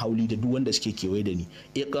wa man hauli da duk wanda suke kewaye da ni,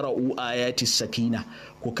 iqra'u ayati sakina,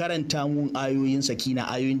 ku karanta mun ayoyin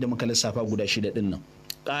sakina, ayoyin da muka lissafa guda 6 din nan.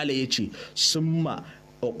 Kala yace summa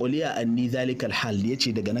ƙuliya anni zalikal hal,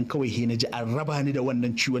 yace daga nan kawai he naji an raba ni da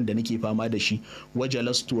wannan ciwon da nake fama da shi.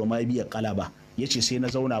 Wajalastu wa ma biya qalaba, yace sai na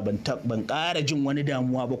zauna ban ƙara jin wani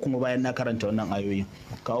damuwa ba kuma bayan na karanta wannan ayoyin.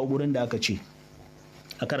 Kawo gurin da aka ce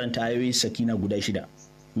a karanta ayoyi sakina guda 6.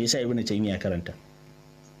 Me yasa ibnu taymiya karanta?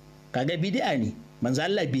 Kaga bid'a ne, manzo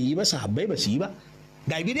Allah bai yi ba, sahabbai ba su yi ba.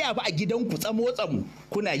 Ga bid'a fa a gidanku tsamo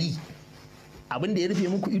kuna yi. Abin da ya rufe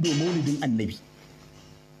muku ido maulidin annabi.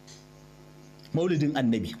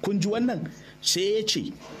 Kun ji wannan? Sai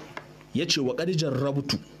ya ce wa qad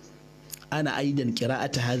jarrabtu ana aidan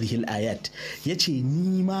qira'ata hadhihi al-ayat, yace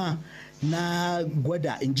ni ma na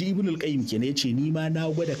gwada, in ji ibn al-qayyim kenan, yace ni ma na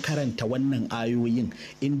gwada karanta wannan ayoyin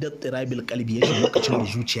inda tirabil qalbi, yace lokacin da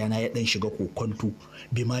zuciya na ya dan shiga kokonto,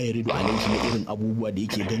 bima yaridu alaihi, na irin abubuwa da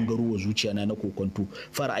yake gangarowa zuciya na kokonto.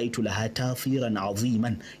 Fara'aitu laha tasiran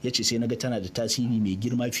aziman, yace sai naga tana da tasiri mai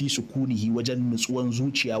girma fi sukunihi, wajen nutsuwan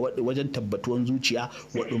zuciya, wajen tabbatuwan zuciya,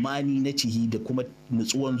 wa dumani na cihi, da kuma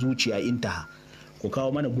nutsuwan zuciya. Intaha. Ku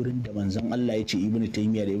kawo mana gurin da manzon Allah ya ce ibnu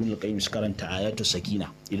taymiya da ibnu al-qayyim su karanta ayatu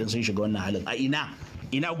sakina idan sun shiga wannan halin. A ina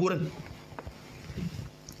gurin?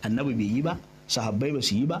 Annabi bai yi ba, sahabbai ba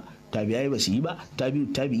su yi ba, tabi'ai ba su yi ba,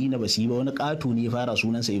 tabi'ina ba su yi ba. Wani ƙato ne ya fara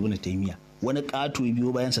sunansa ibnu taymiya, wani ƙato ya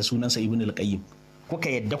biyo bayansa sunansa ibnu al-qayyim. Kuka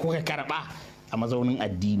yadda kuka karba a mazaunin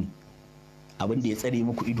addini. Abin da ya tsare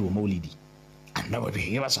muku ido maulidi. Annabi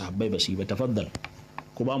bai yi ba, sahabbai ba su yi ba. Tafaddal,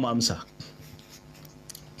 ku ba mu amsa.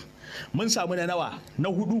 Mun samu na nawa? Na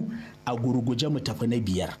 4. A gurguje mu tafi na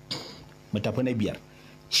 5.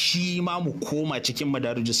 Shi ma mu koma cikin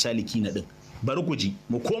madarijus salikina din. Bari ku ji,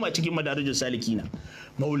 mu koma cikin madarijus salikina.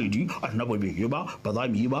 Maulidi annabi bai yi ba, ba za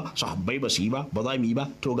mu yi ba, sahabbai ba su yi ba, ba za mu yi ba.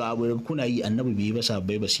 To ga abu da kuna yi, annabi bai yi ba,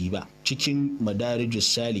 sahabbai ba su yi ba. Cikin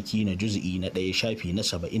madarijus salikina juz'i na 1 shafi na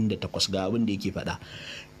 78 ga abin da yake faɗa.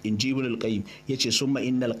 In ji ibn al-qayyim, yace summa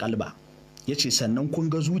innal qalba, yace sannan kun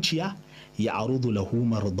ga zuciya ya arudu lahu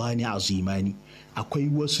mardani azimani, akwai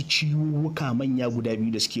wasu ciwuka manya guda 2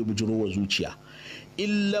 da suke bujirowa zuciya.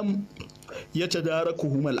 Illam ya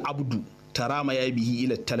tadarakuhum al-abdu, tarama ya bihi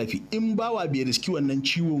ila talafi, in bawa bai riski wannan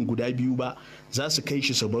ciwon guda biyu ba za su kai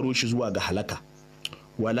shi su baro shi zuwa ga halaka.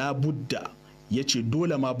 Wala budda yace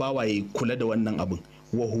dole ma bawa ya kula da wannan abin.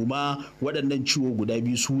 Wahuma waɗannan ciwo guda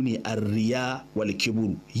biyu su ne arriya wal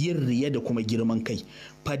kibru, yin riya da kuma girman kai.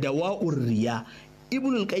 Fadawa'ur riya,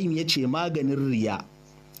 ibn al-qayyim yace maganin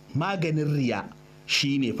riya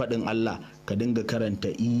shine faɗin Allah ka dinga karanta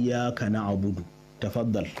iyyaka na'budu.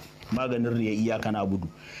 Tafaddal, maganin riya iyyaka na'budu.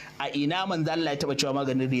 A ina manzo Allah ya taba cewa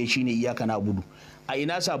maganin riya shine iyyaka na'budu? A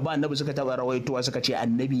ina sabba annabi suka taba rawaitowa suka ce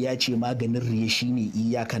annabi ya ce maganin riya shine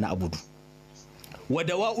iyyaka na'budu? Wa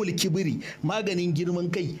dawa'ul kibri, maganin girman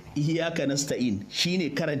kai iyyaka nasta'in shine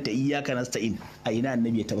karanta iyyaka nasta'in. A ina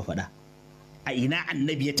annabi ya taba faɗa? A ina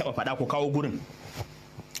annabi ya taba faɗa? Ku kawo gurin.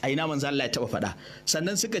 A ina manzo Allah ya taba faɗa?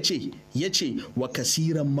 Sannan suka ce yace wa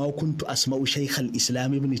kasiran ma kuntu asma'u shaykhal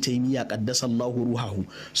islam ibn taymiya qaddasallahu ruhahu,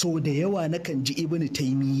 so da yawa nakan ji ibn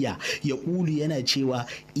taymiya ya kulu yana cewa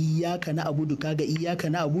iyyaka na'budu, kaga iyyaka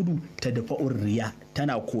na'budu tadfa'ur riya,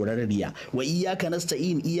 tana korar riya. Wa iyyaka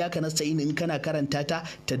nasta'in in kana karanta ta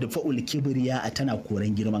tadfa'ul kibriya, tana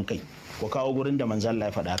koran girman kai. Ku kawo gurin da manzo Allah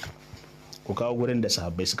ya faɗa ka, ku kawo gurin da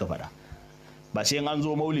sahabbai suka faɗa. Ba sai an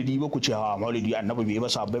zo maulidi ba ku ce ha maulidi annabi bai ba,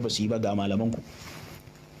 sahabbai ba su yi ba. Ga malaman ku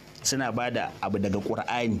suna ba da abu daga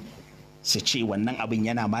Qur'ani su ce wannan abin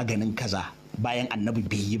yana maganin kaza, bayan annabi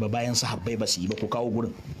bai yi ba, bayan sahabbai ba su yi ba. Ku kawo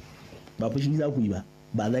gurin. Ba fushi za ku yi ba,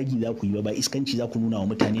 ba zagi za ku yi ba, ba iskanci za ku nuna wa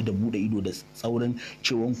mutane da bude ido da tsaurin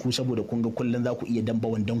cewon ku saboda kun ga kullun za ku iya damba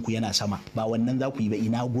wandan ku yana sama. Ba wannan za ku yi ba.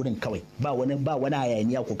 Ina gurin kawai, ba wani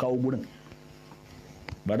hayaniya. Ku kawo gurin.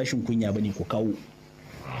 Ba rashin kunya bane, ku kawo.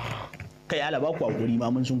 Kai ala ba ku hakuri ma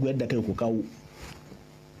mun sun koyar da kai. Ku kawo.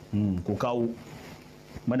 Ku kawo.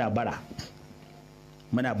 Muna bara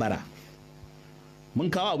mun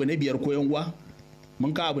kawo abu na biyar ko yan uwa,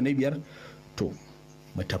 mun kawo abu na biyar. To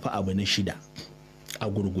mu tafi abu na shida a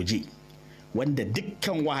gurguje, wanda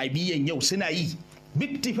dukkan wahabiyan yau suna yi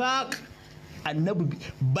bittifaq. Annabi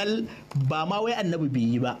bal ba ma wai annabi bai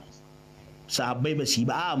yi ba, sahabbai ba su yi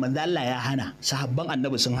ba, a manzo Allah ya hana, sahabban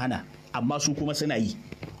annabi sun hana, amma su kuma suna yi.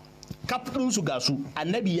 Kaf ɗinsu ga su,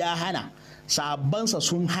 annabi ya hana, sahabbansa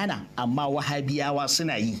sun hana, amma wahabiyawa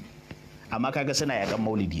suna yi. Amma kaga suna yakan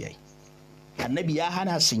maulidi ai. Annabi ya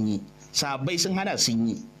hana sun yi, sahabbai sun hana sun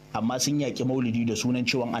yi, amma sun yaƙi maulidi da sunan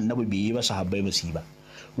cewa annabi bai yi ba, sahabbai ba su yi ba.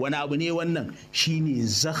 Wani abu ne wannan? Shine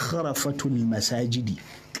zakhrafatul masajidi,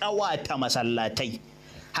 ƙawata masallatai.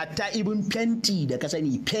 Hatta ibn fenti da ka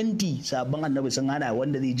sani, fenti sabon annabi sun hana,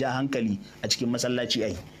 wanda zai ja hankali a cikin masallaci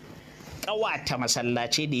ai. Ƙawata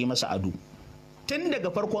masallaci da ya masa ado. Tun daga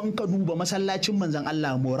farkon ka duba masallacin manzon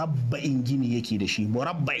Allah murabba'in gini yake da shi,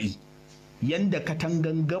 murabba'i. Yanda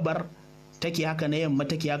katangan gabar take haka na yamma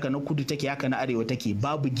take haka na kudu take haka na arewa take,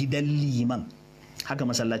 babu gidan liman. Haka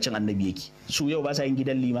masallacin annabi yake. Su yau ba sa yin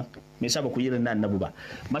gidan liman, me yasa ba ku yi irin na annabi ba?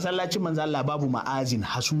 Masallacin manzon Allah babu ma'azin,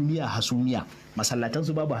 hasumiya.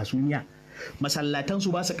 Masallatansu babu hasumiya.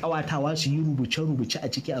 Masallatansu ba su kawatawa su yi rubuce a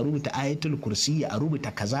ciki, a rubuta ayatul kursi, a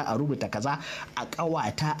rubuta kaza, a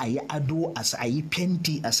kawata, a yi ado, a yi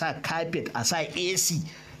fenti, a sa carpet, a sa AC.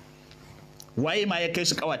 Waye ma ya kai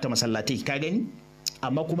su kawata masallatai? Ka gani?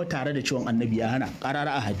 Amma kuma tare da cewa annabi ya hana,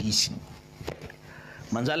 karara a hadisi.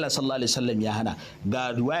 Manzo Allah sallallahu alaihi wasallam ya hana.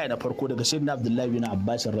 Ga riwaya na farko daga sayyidina Abdullahi bin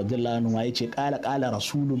Abbas radhiyallahu anhu yace qala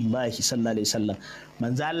rasulullahi sallallahu alaihi wasallam,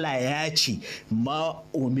 manzo Allah ya ce ma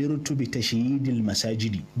umirtu bi tashyidil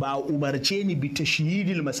masajidi, ba umarce ni bi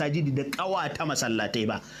tashyidil masajidi, da kawata masallatai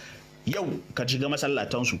ba. Yau ka shiga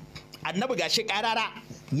masallatan su, annabi gashi karara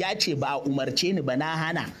ya ce ba umarce ni ba, na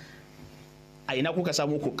hana. A ina kuka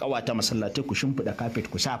samu ku kawata masallatai, ku shimfida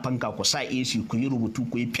carpet, ku sa fanka, ku sa AC, ku yi rubutu,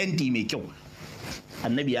 ku yi fenti mai kyau?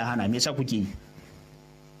 Annabi ya hana. Me yasa kuke yi?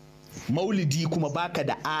 Maulidi kuma baka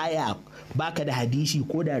da aya, baka da hadisi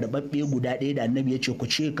ko da rababbe guda ɗaya da annabi ya ce ku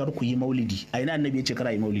ce kar ku yi maulidi. A ina annabi ya ce kar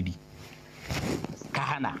a yi maulidi? Ka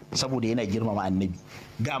hana saboda yana girmama annabi.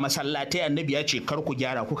 Ga masallatai annabi ya ce kar ku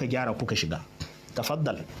gyara, kuka shiga.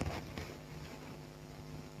 Tafaddal.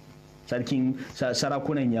 Sarkin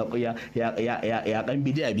sarakunan ya kan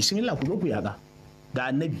bidiya, bismillah, ku zo ku yaƙa ga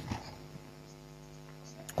annabi.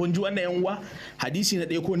 Kun ji wannan yan uwa? Hadisi na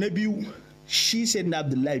ɗaya ko na biyu, shi sayyidina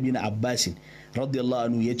Abdullahi bin Abbas radiyallahu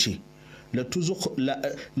anhu yace la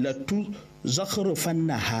tu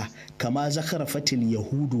zakhrufannaha kama zakhrafatil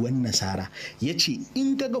yahudu wan nasara. Yace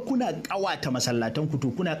in kaga kuna kawata masallatan ku,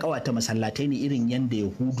 to kuna kawata masallatai ne irin yanda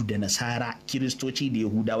yahudu da nasara, kiristoci da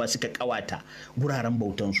yahudawa suka kawata guraren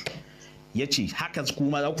bautansu. Yace haka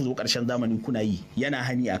kuma za ku zo ƙarshen zamani kuna yi, yana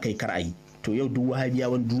hani akai kar ayi. To yau duk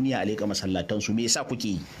wahabiyawan duniya a leƙa masallatansu, me yasa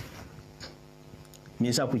kuke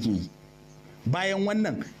yi? bayan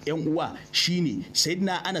wannan yan uwa shine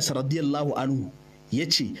sayyidina Anas radiyallahu anhu ya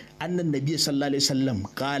ce annan nabiy sallallahu alaihi wasallam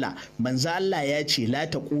kala manzo Allah ya ce la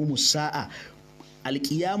taqumu sa'a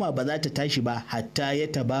alkiyama ba za ta tashi ba hatta ya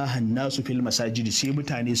tabahan nasu fil masajid sai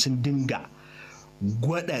mutane sun dinga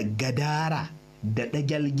gwada gadara da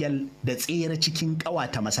dagalgal da tsere cikin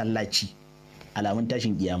kawata masallaci alamun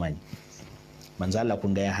tashin kiyama ne manzo Allah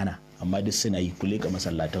kun ga ya hana amma duk suna yi kule ka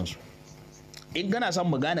masallatansu in gana son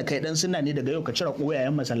mu gane kai dan sunna ne daga yau ka cire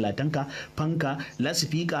koyayen masallatanka fanka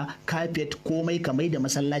lasifika kafet komai ka mai da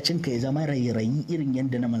masallacinka ya zama rairayi irin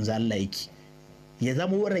yadda na manzo Allah yake ya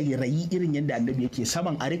zama rairayi irin yadda annabi yake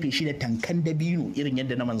saman a rufe shi da tankan dabino irin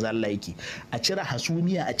yadda na manzo Allah yake a cire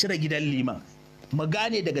hasumiya a cire gidan liman mu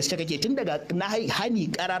gane da gaske kake tun daga na hani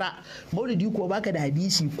karara maulidi ko baka da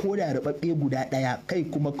hadisi ko da rubabbe guda daya kai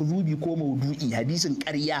kuma zubi ko maudu'i hadisin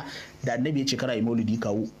ƙarya da annabi ya ce kara yi maulidi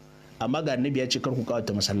kawo amma ga annabi ya ce kar ku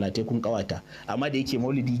kawata masallatai kun kawata amma da yake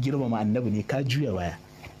maulidi girmama annabi ne ka juya baya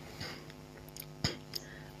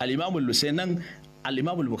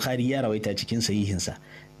al-Imam al-Bukhari ya rawaita cikin sahihinsa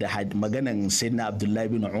da maganan sayyidina Abdullah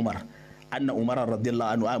bin Umar anna Umar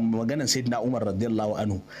radiyallahu anhu maganan sayyidina Umar radiyallahu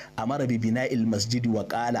anhu amara bi bina'il masjidi wa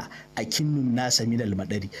qala akinnun nasa min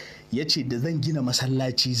al-madari yace da zan gina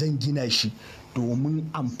masallaci zan gina shi domin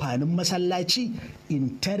amfanin masallaci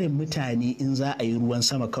in tare mutane in za a yi ruwan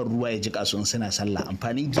sama kan ruwa ya jika sun suna sallah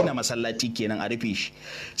amfanin gina masallaci kenan a rufe shi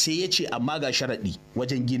sai ya ce amma ga sharaɗi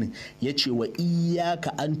wajen ginin ya ce wa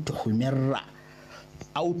iyaka an tuhumirra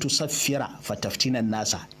au tusaffira fataftinan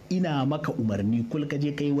nasa ina maka umarni kul ka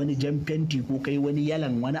je kai wani jan fenti ko kai wani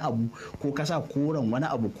yalan wani abu ko ka sa koren wani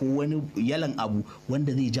abu ko wani yalan abu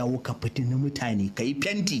wanda zai jawo ka fitini mutane ka yi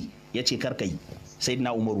fenti ya ce kar ka yi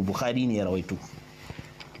sayyidina Umaru Bukhari ne ya rawaito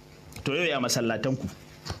to yau ya masallatan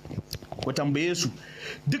ku tambaye su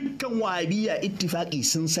dukkan wahabiyya ittifaqi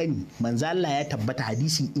sun sani manzo Allah ya tabbata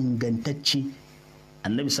hadisi ingantacce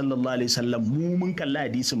annabi sallallahu alaihi wasallam mu mun kalla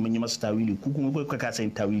hadisin mun yi masa tawili ku kuma kuka kasa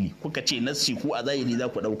yin tawili kuka ce nassi ku a zahiri za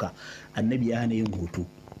ku dauka annabi ya hana yin hoto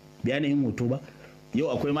bai hana yin hoto ba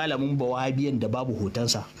yau akwai malamin bawahabiyan da babu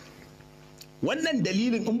hotonsa wannan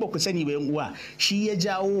dalilin in ba ku sani ba yan uwa shi ya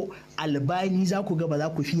jawo albani za ku ga ba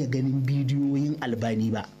za ku fiye ganin bidiyoyin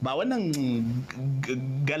albani ba wannan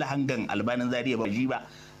galhangan albanin zariya ba shi ba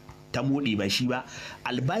ta moɗe ba shi ba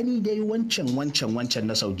albani dai wancan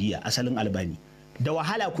na saudiya asalin albani da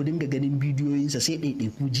wahala ku dinga ganin bidiyoyinsa sai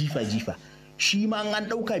ɗaiɗaiku jifa shi ma an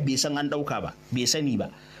ɗauka bai san an ɗauka ba bai sani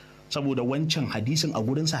ba saboda wancan hadisin a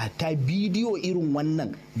gurinsa hatta bidiyo irin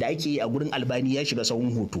wannan da ake yi a gurin albani ya shiga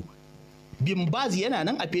sahun hoto bin baz yana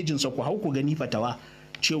nan a fejinsa ku hau ku gani fatawa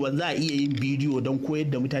cewa za a iya yin bidiyo don koyar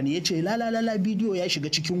da mutane ya ce la bidiyo ya shiga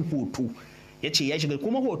cikin hoto ya ce ya shiga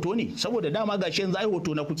kuma hoto ne saboda dama gashi yanzu ai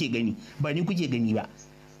hoto na kuke gani ba ni kuke gani ba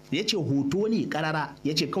ya ce hoto ne karara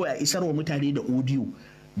ya ce kawai a isar wa mutane da audio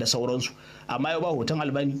da sauransu amma yau ba hoton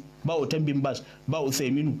albani ba hoton bimbas ba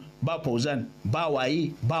uthaiminu ba fauzan ba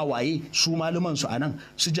waye su malaman su anan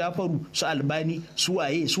su jafaru su albani su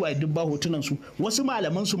waye duk ba hotunan su wasu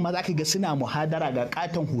malaman su ma za ka ga suna muhadara ga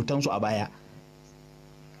katon hoton su a baya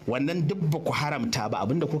wannan duk ba ku haramta ba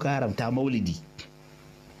abinda kuka haramta maulidi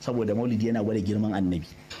saboda maulidi yana gwada girman annabi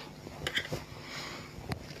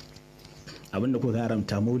abinda kuka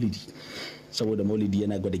haramta maulidi saboda maulidi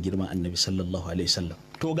yana gwada girman annabi sallallahu alaihi wasallam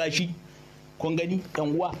to gashi kun gani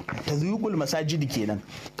kan uwa tazyuqul masajidi kenan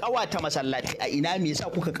kawata masallaci a ina me yasa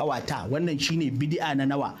kuka kawata wannan shine bid'a na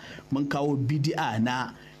nawa mun kawo bid'a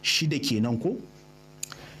na 6 kenan ko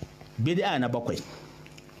bid'a na 7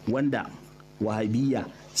 wanda wahabiyya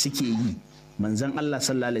suke yi manzon Allah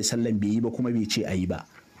sallallahu alaihi wasallam bai yi ba kuma bai ce ayi ba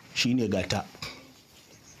shine gata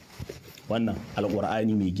wannan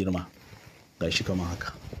alqur'ani mai girma gashi kamar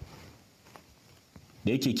haka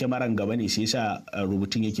da yake kyamaran gaba ne sai sa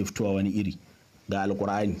rubutun yake fitowa wani iri ga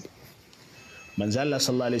alkur'ani manzo Allah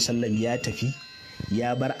sallallahu alaihi wasallam ya tafi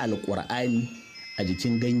ya bar alkur'ani a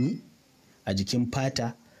jikin ganye a jikin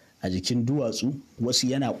fata a jikin duwatsu wasu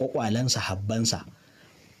yana kwakwalansa habbansa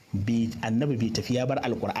annabi bai tafi ya bar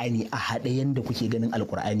alkur'ani a haɗe yanda kuke ganin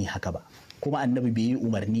alkur'ani haka ba kuma annabi bai yi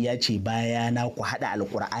umarni ya ce bayana ku haɗa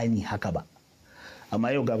alkur'ani haka ba amma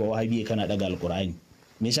yau gaba wahabi kana daga alkur'ani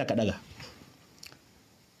me yasa ka daga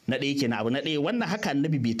na ɗaya kenan abu na ɗaya wannan haka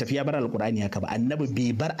annabi bai tafi ya bar alkur'ani haka ba annabi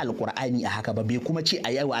bai bar alkur'ani a haka ba bai kuma ce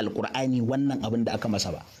a yawa alkur'ani wannan abin da aka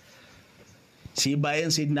masa ba sai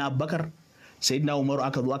bayan sayyidina abubakar sayyidina umaru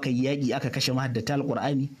aka zo aka yi yaƙi aka kashe mahaddata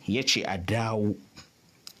alkur'ani ya ce a dawo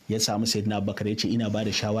ya samu sayyidina abubakar ya ce ina ba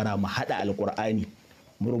da shawara mu haɗa alkur'ani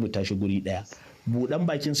mu rubuta shi guri ɗaya buɗan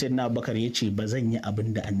bakin sayyidina abubakar ya ce ba zan yi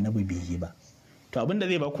abin da annabi bai yi ba to abin da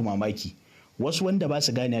zai ba ku mamaki wasu wanda ba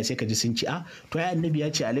su gane sai ka ji sun ci to ya annabi ya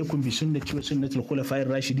ce alaikum bi sunnati wa sunnatul khulafa'ir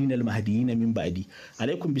rashidin al mahdiyyin min ba'di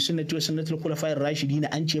alaikum bi sunnati wa sunnatul khulafa'ir rashidin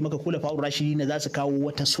an ce maka khulafa'ur rashidin za su kawo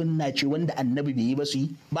wata sunna ce wanda annabi bai yi ba su yi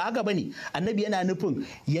ba haka bane annabi yana nufin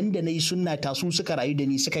yanda nayi sunna ta su suka rayu da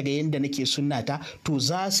ni suka ga yanda nake sunna ta to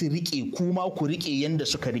za su rike kuma ku rike yanda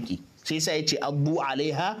suka rike sai ya ce abu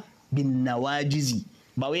alaiha bin nawajizi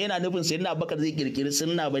ba wai yana nufin sayyidina Abubakar zai kirkiri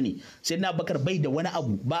sunna bane sayyidina Abubakar bai da wani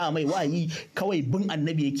abu ba mai wayi kawai bin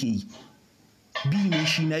annabi yake yi bi ne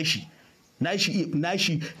shi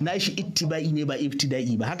nashi ittiba'i ne ba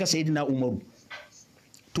ibtida'i ba haka sayyidina Umaru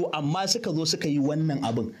to amma suka zo suka yi wannan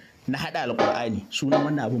abin na hada alqur'ani sunan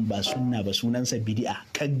wannan abin ba sunna ba sunansa bid'a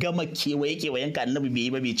ka gama kewayenka annabi bai yi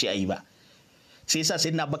ba bai ce ayi ba sai yasa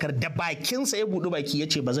sayyidina Abubakar da bakinsa ya budu baki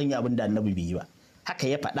yace ba zan yi abin da annabi bai yi ba haka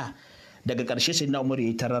ya faɗa daga ƙarshe sai na umar ya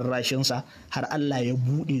yi tararrashinsa har Allah ya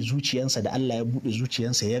buɗe zuciyansa da Allah ya buɗe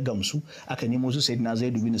zuciyansa ya gamsu aka nemo su sayyidina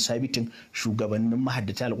Zaid bin Sabitin shugabannin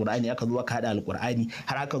mahaddata alqur'ani aka zo aka hada alqur'ani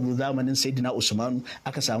har aka zo zamanin sayyidina Usmanu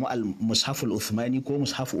aka samu al-mushaful Uthmani ko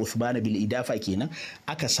mushafu Uthman bil idafa kenan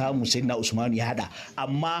aka samu sayyidina Usmanu ya hada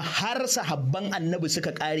amma har sahabban annabi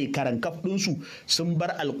suka kare karankaf ɗinsu sun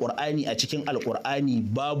bar alqur'ani a cikin alqur'ani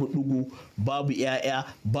babu dugu babu yaya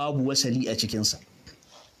babu wasali a cikinsa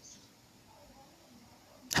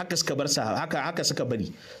haka suka bar haka suka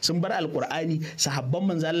bari sun bar alqur'ani sahabban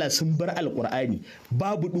manzo Allah sun bar alqur'ani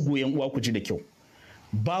babu digo yan uwa ku ji da kyau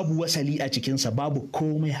babu wasali a cikin sa babu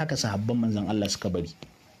komai haka sahabban manzon Allah suka bari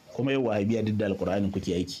kuma yau wahabiya duk da alqur'anin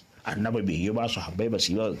kuke aiki annabi bai yi ba sahabbai ba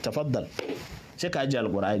su yi ba tafaddal sai ka ji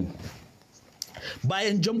alqur'ani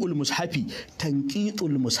bayan jam'ul mushafi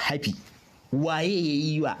tanqitul mushafi waye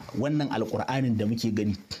yayi wa wannan alqur'anin da muke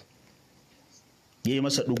gani yayi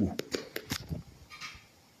masa digo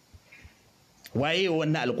waye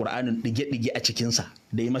wannan alkur'anin dige-dige a cikinsa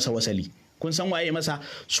da yi masa wasali kun san waye masa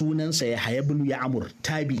sunansa ya haya bin ya'mur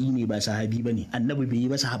tabi'i ne ba sahabi ba ne annabi bai yi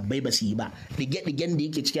ba sahabbai ba su yi ba dige-digen da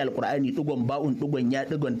yake cikin alkur'ani digon ba'un digon ya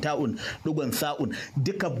digon ta'un digon sa'un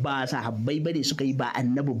duka ba sahabbai ba ne suka yi ba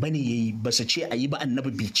annabi ba ne yayi ba su ce a yi ba annabi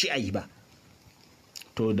bai ce a yi ba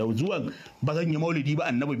to da zuwan ba zan yi maulidi ba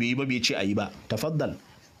annabi bai yi ba bai ce a yi ba tafaddal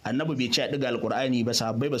annabi bai ci a diga alkur'ani ba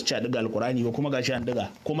sahabbai ba su ci a diga alkur'ani ba kuma gashi an diga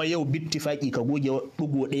kuma yau bittifaki ka goge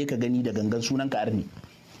digo ɗaya ka gani da gangan sunan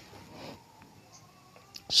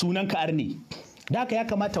ka arni da haka ya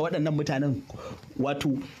kamata waɗannan mutanen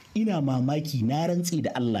wato ina mamaki na rantsi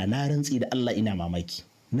da Allah ina mamaki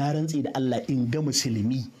na rantsi da Allah in ga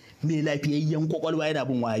musulmi mai lafiyayyen kwakwalwa yana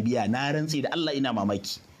bin wahabiya na rantsi da Allah ina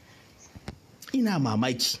mamaki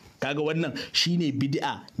kaga wannan shine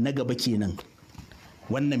bid'a na gaba kenan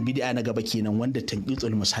wannan bid'a na gaba kenan wanda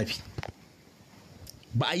tanqitul mushafi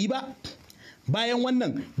ba a yi ba bayan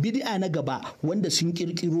wannan bid'a na gaba wanda sun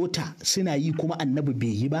kirkiro ta suna yi kuma annabi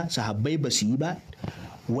bai yi ba sahabbai ba su yi ba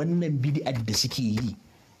wannan bid'ar da suke yi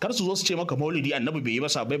kar su zo su ce maka maulidi annabi bai yi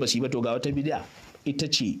ba sahabbai ba su yi ba to ga wata bid'a ita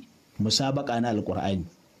ce musabaka na alqur'ani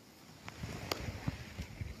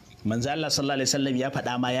manzo Allah sallallahu alaihi wasallam ya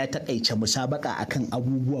faɗa ma ya takaice musabaka akan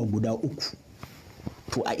abubuwa guda uku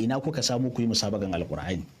to a ina kuka samu ku yi musabagan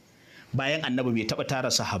alkur'ani bayan annabi bai taba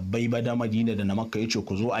tara sahabbai ba da Madina da na Makka yace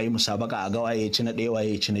ku zo a yi musabaka a ga waye ya ci na ɗaya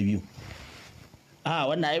waye ya ci na biyu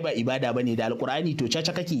wannan ai ba ibada bane da alkur'ani to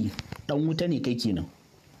caca kake dan wuta ne kai kenan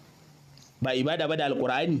ba ibada ba da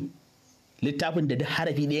alkur'ani littafin da duk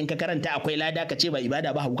harafi ɗayan ka karanta akwai lada ka ce ba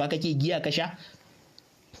ibada ba hauka kake giya ka sha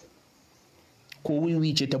ko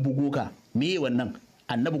wiwi ce ta bugo ka me wannan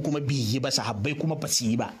annabi kuma bai yi ba sahabbai kuma ba su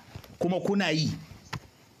yi ba kuma kuna yi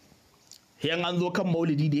yan an zo kan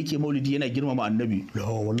maulidi da yake maulidi yana girmama annabi la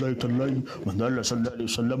wallahi tallahi manzo Allah sallallahu alaihi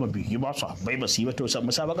wasallam bai yi ba sahabbai ba su yi ba to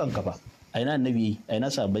musabakan ka fa aina annabi aina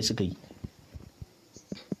sahabbai suka yi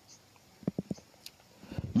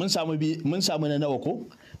mun samu na nawa ko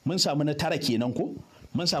mun samu na tara kenan ko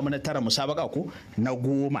mun samu na tara musabaka ko na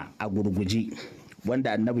goma a gurguje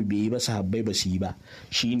wanda annabi bai yi ba sahabbai ba su yi ba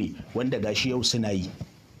shine wanda gashi yau suna yi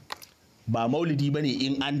ba maulidi bane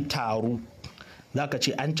in an taru zaka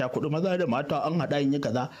ce an cakudu maza da mata an hada yin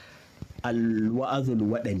kaza alwa'azul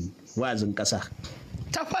wadani wa'azin kasa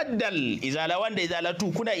tafaddal izala wanda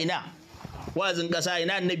izalatu kuna ina wa'azin kasa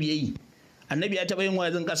ina annabi yayi annabi ya taba yin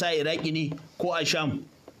wa'azin kasa a Iraki ne ko a Sham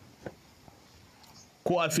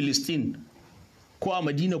ko a Filistin ko a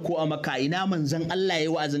Madina ko a Makka ina manzon Allah yayi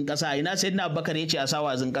wa'azin kasa ina sayyidina Abubakar yace a sa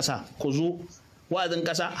wa'azin kasa ku zo wa'azin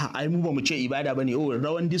kasa ai mu ba mu ce ibada bane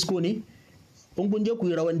rawan disco ne in kun je ku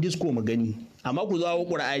yi rawan disco mu gani amma ku zawo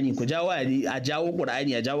Qur'ani ku jawo a jawo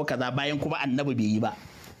Qur'ani a jawo kaza bayan kuma annabi bai yi ba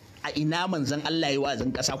a ina manzon Allah yayi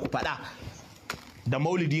wa'azin kasa ku faɗa da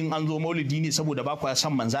maulidi in an zo maulidi ne saboda ba ku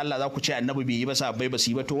san manzo Allah za ku ce annabi bai yi ba sahabbai ba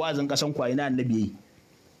su yi ba to wa'azin kasan ku a ina annabi yayi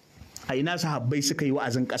a ina sahabbai suka yi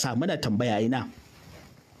wa'azin kasa muna tambaya a ina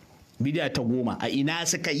bidiya ta 10 a ina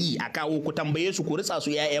suka yi a kawo ku tambaye su ku ritsa su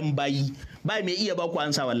 'ya'yan bayi ba mai iya ba ku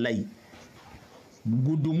ansa wallahi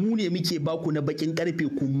gudumu ne muke baku na bakin karfe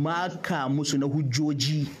ku maka musu na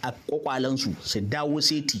hujjoji a kwakwalansu su dawo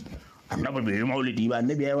seti annabi bai yi maulidi ba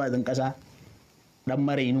annabi ya yi wazin kasa dan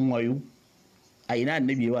marainin wayo a ina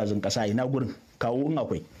annabi ya yi wazin kasa ina gurin kawo in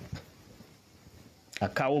akwai a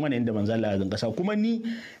kawo mana inda manzo Allah ya wazin kasa kuma ni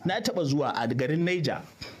na taba zuwa a garin Niger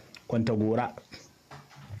Kwantagora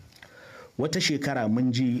wata shekara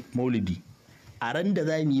mun je maulidi a ran da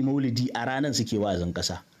za mu yi maulidi a ranar suke wazin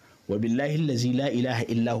kasa wa billahi allazi la ilaha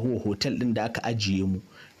illa huwa hotel din da aka ajiye mu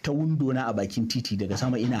ta windo na a bakin titi daga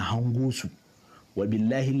sama ina hango su wa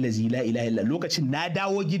billahi allazi la ilaha illa lokacin na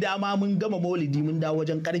dawo gida ma mun gama maulidi mun dawo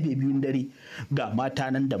wajen karfe 2 dare ga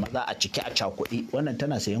mata nan da maza a ciki a cakuɗe wannan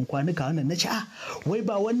tana sayan kwanuka wannan nace wai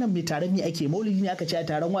ba wannan mai taron ne ake maulidi ne aka ce a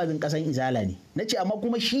taron wazin kasan Izala ne nace amma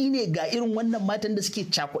kuma shine ga irin wannan matan da suke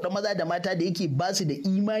cakuɗe maza da mata da yake ba su da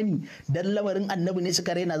imani dan lamarin annabi ne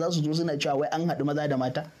suka raina za su zo suna cewa wai an haɗu maza da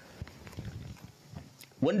mata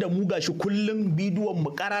wanda mu gashi kullum bidiyon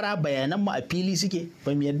mu karara bayanan mu a fili suke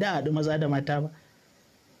ba mu yadda haɗu maza da mata ba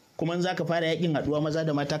kuma za ka fara yakin haɗuwa maza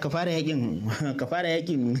da mata ka fara yakin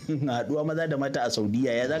haɗuwa maza da mata a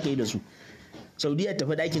Saudiya ya za ka yi da su Saudiya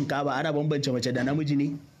tafi ɗakin Kaba ana bambance mace da namiji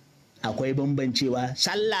ne akwai bambancewa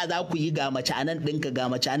sallah za ku yi ga mace anan ɗinka ga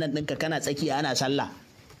mace anan ɗinka kana tsakiya ana sallah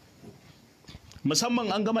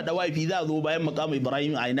musamman an gama dawafi za a zo bayan makamu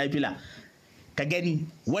Ibrahim a ina fila ka gani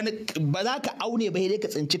wani ba za ka aune ba dai ka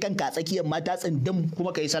tsinci kanka a tsakiyar mata tsindim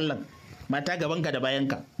kuma ka yi sallan mata gabanka da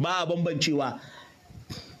bayanka ba a bambancewa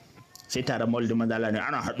sai taron maulidin manzala ne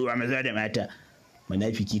ana haɗuwa maza da mata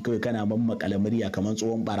munafiki kawai kana mammakala murya kamar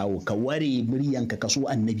tsohon barawo ka ware muryanka ka so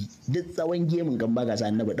annabi duk tsawon gemun kan ba ga sa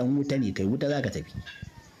annabi dan wuta ne kai wuta zaka tafi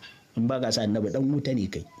in ba ga sa annabi dan wuta ne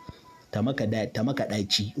kai ta maka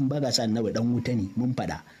daci in ba ga sa annabi dan wuta ne mun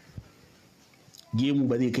faɗa gemu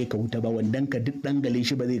ba zai kai ka wuta ba wandan ka duk dangale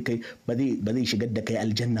shi ba zai shigar da kai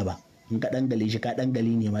aljanna ba in ka dangale shi ka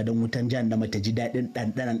dangale ne ma don wutan jahannama ta ji daɗin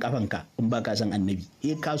ɗanɗanan kafanka in ba ka san annabi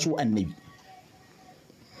ka so annabi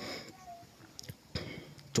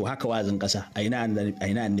to haka wazin ƙasa a ina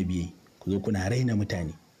annabi yayi ku zo kuna raina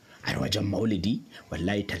mutane a wajen maulidi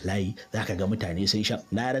wallahi tallahi zaka ga mutane sun sha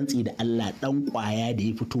na rantsi da Allah dan kwaya da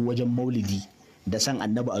ya fito wajen maulidi da san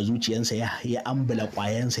annabi a zuciyarsa ya ambula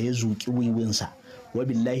kwayansa ya zuki wiwinsa wa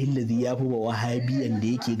billahi allazi ya fi wa wahabiyan da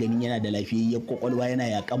yake ganin yana da lafiyayyar kwakwalwa yana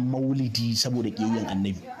yakan maulidi saboda kiyayyen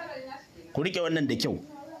annabi ku rike wannan da kyau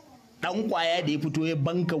dan kwaya da ya fito ya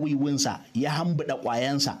banka wiwinsa ya hambuda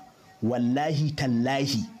kwayansa wallahi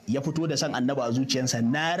tallahi ya fito da san annabi a zuciyarsa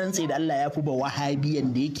na rantse da Allah ya fi ba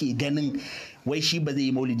wahabiyan da yake ganin wai shi ba zai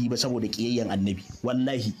yi maulidi ba saboda kiyayyen annabi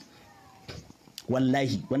wallahi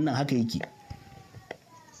wannan haka yake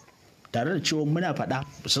tare da cewa muna faɗa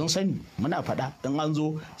sun sani muna faɗa in an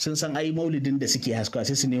zo sun san ai maulidin da suke haskowa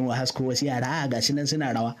sai su nemo hasko wasu yara ga shi nan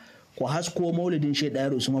suna rawa ko hasko maulidin Sheikh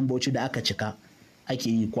Usman Bauchi da aka cika ake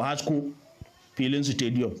yi ko hasko filin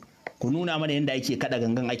stadium ku nuna mana yadda ake kada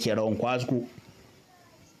gangan ake rawan ko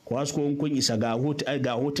hasko in kun isa ga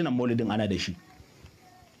hotunan maulidin ana da shi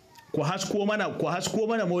ku hasko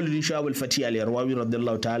mana maulidin Shu'abul Fatih al-Yarwawi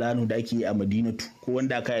radiyallahu ta'ala anhu da ake yi a Madinatu ko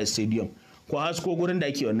wanda aka yi stadium ku hasko gurin da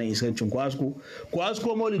ake wannan iskancin ku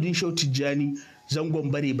hasko maulidin Shehu Tijjani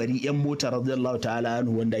zangon bare yan mota radiyallahu ta'ala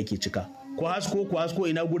anhu wanda ake cika ku hasko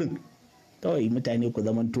ina gurin kawai mutane ku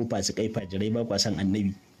zaman tofa su kai fajirai ba ku san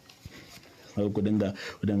annabi ku dinga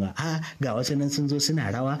ga wasu nan sun zo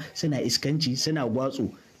suna rawa suna iskanci suna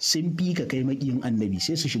gwatsu sun fi ka kai makiyin annabi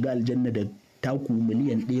sai su shiga aljanna da taku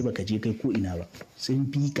miliyan 1 baka je kai ko ina ba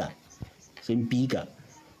sun fi ka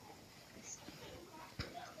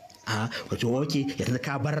wato wake yanzu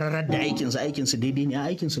ka bararar da aikinsu daidai ne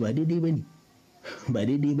aikinsu ba daidai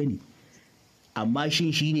ba ne amma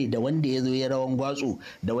shi ne da wanda ya zo ya rawan gwatso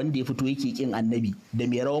da wanda ya fito yake kin annabi da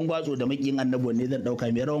mai rawan gwatso da makiyin annabi wanne zan dauka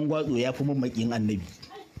mai rawan gwatso ya fi makiyin annabi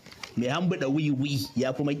mai hambuda wiwi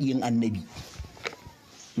ya fi makiyin annabi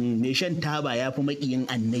mai shan taba ya fi makiyin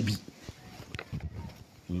annabi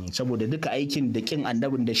saboda duka aikin da kin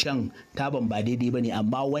annabin da shan taban ba daidai ba ne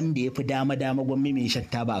amma wanda ya fi dama gwammi mai shan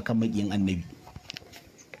taba akan makiyin annabi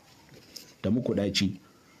da muku dace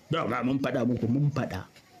da ba mun faɗa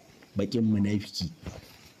bakin munafiki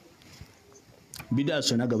bid'a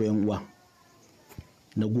su na gaba yan uwa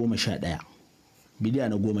na 11 bid'a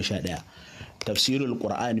na 11 tafsirul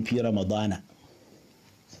qur'ani fi ramadana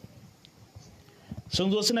sun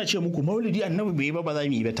zo suna ce muku maulidi annabi bai yi ba za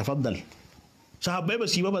mu yi ba, tafaddal. Sahabbai ba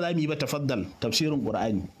su yi ba za mu yi ba, tafaddal. Tafsirin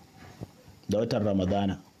Qur'ani da watan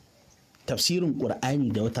Ramadana, tafsirin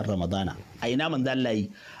Qur'ani da watan Ramadana a ina manzo Allah yi?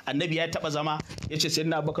 Annabi ya taba zama ya ce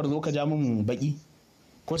sayyidina Abubakar zo ka ja mun baki,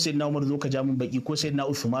 ko sayyidina Umar zo ka ja mun baki, ko sayyidina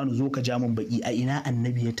Uthman zo ka ja mun baki? A ina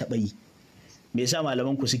annabi ya taba yi? Me yasa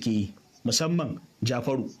malaman ku suke yi, musamman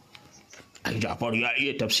Jafaru? Jafaru ya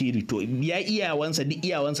iya tafsiri, to ya iyawansa duk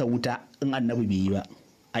iyawansa wuta in annabi bai yi ba.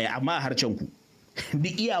 Ai amma harcen ku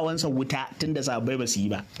duk iyawansa wuta tunda sahabbai ba su yi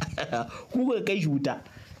ba. Ku ga kai shi wuta,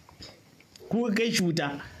 ku ga kai shi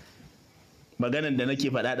wuta. Maganan da nake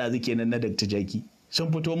faɗa da zuke nan na Dr. Jaki,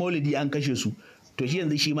 sun fito maulidi an kashe su, to shi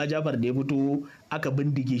yanzu shi ma Jafar da ya fito aka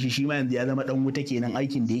bindige shi, shi ma yanzu ya zama dan wuta kenan,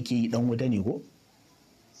 aikin da yake yi dan wuta ne ko?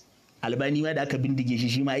 Albani ma da aka bindige shi,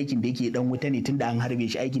 shi ma aikin da yake dan wuta ne, tunda an harbe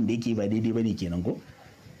shi, aikin da yake ba daidai bane kenan ko?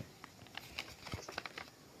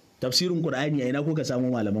 Tafsirin Qur'ani a ina kuka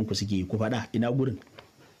samu malaman ku suke yi? Ku faɗa ina gurin?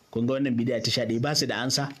 Kun ga wannan bidiya ta 11 ba su da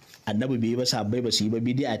ansa, annabi bai yi ba, sahabbai ba su yi ba.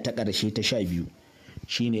 Bidiya ta ƙarshe ta 12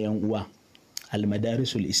 shine yan uwa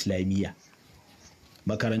almadarisul islamiyya,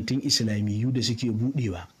 makarantun islamiyu da suke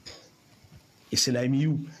budewa.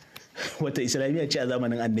 Islamiyu wata islamiyya ce a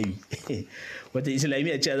zamanin annabi wata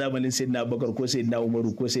islamiyya ce a zamanin sayyidina Abubakar ko sayyidina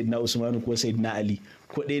Umaru ko sayyidina Usmanu ko sayyidina Ali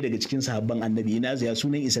ko ɗaya daga cikin sahabban annabi? Ina zaya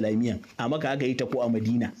sunan islamiyyan? A Makka aka yi ta ko a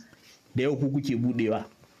Madina? Da yau ku kuke budewa.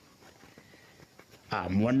 A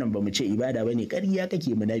wannan ba mu ce ibada bane, ƙarya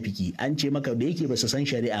kake munafiki. An ce maka da yake ba su san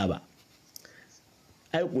shari'a ba.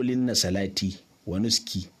 Ai qulin na salati wa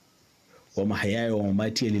nuski wa mahayaya wa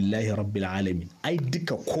mamati lillahi rabbil alamin. Ai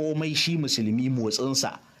duka komai shi musulmi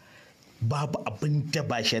motsinsa babu abin da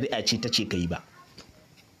ba shari'a ce ta ce kai ba.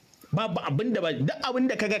 Babu abin da ba, duk abin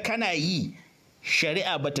da kaga kana yi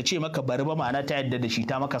shari'a bata ce maka bari ba, ma'ana ta yadda da shi,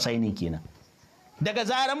 ta maka sainin kenan. Daga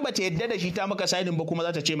zaran bata yadda da shi ta maka sainin ba, kuma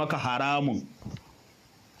za ta ce maka haramun.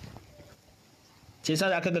 Sai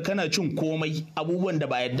sa aka ga kana cin komai abubuwan da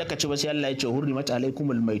ba yadda ka ci ba, sai Allah ya ce hurrimat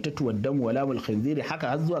alaikumul maitatu wad-damu wa lamul khinziri, haka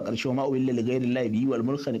har zuwa ƙarshe, ma uhilla li ghayri llahi bihi wal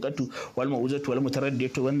mulkhaniqatu wal mawuzatu wal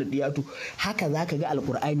mutaraddiyatu wan nadiyatu. Haka zaka ga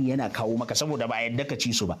Al-Qur'ani yana kawo maka, saboda ba yadda ka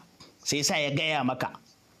ci su ba, sai sa ya gaya maka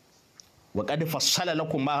wa qad fassala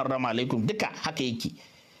lakum ma harrama alaikum, duka haka yake.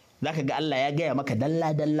 Zaka ga Allah ya gaya maka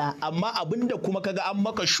dalla dalla. Amma abinda kuma kaga an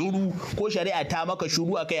maka shuru ko shari'a ta maka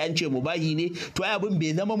shuru akai, an ce mubahi ne, to ai abin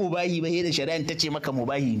bai zama mubahi ba sai da shari'a ta ce maka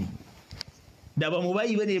mubahi ne. Da ba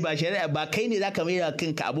mubahi bane, ba shari'a, ba kai ne zaka mayar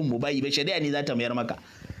kanka abin mubahi ba, shari'a ne za ta mayar maka.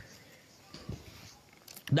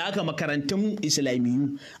 Da aka makarantun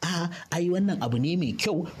islamiyu, ai wannan abu ne mai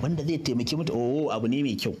kyau wanda zai taimaki mutu, abu ne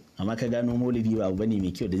mai kyau, amma ka gano maulidi ba abu bane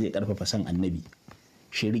mai kyau da zai karfafa san annabi.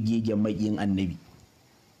 Shirgegen maƙiyin annabi,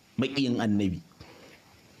 maƙiyin annabi,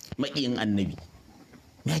 maƙiyin annabi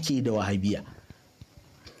ya ke da wahabiya.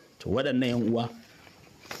 To waɗannan yan uwa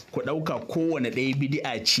ku ɗauka kowane ɗaya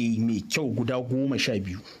bidi'a ce mai kyau guda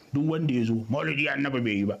 12. Duk wanda ya zo maulidi annabi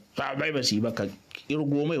bai yi ba, sahabbai ba su yi ba, ka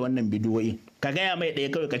kirgo mai wannan bidiyoyin, ka gaya mai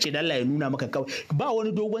ɗaya kawai, ka ce Allah ya nuna maka kawai. Ba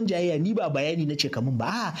wani dogon jayayya, ni ba bayani na ce kamun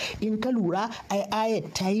ba. In ka lura ai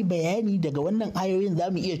ayat ta yi bayani, daga wannan ayoyin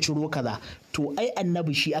za mu iya ciro kaza. To ai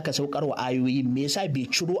annabi shi aka saukar wa ayoyin, me yasa bai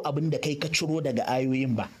ciro abin da kai ka ciro daga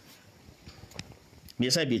ayoyin ba? Me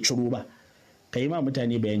yasa bai ciro ba? Ka yi ma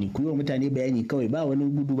mutane bayani, ku yi wa mutane bayani kawai, ba wani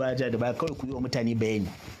gudu ba ja da ba, kawai ku yi wa mutane bayani.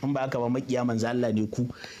 In ba haka ba makiya manzo Allah ne ku,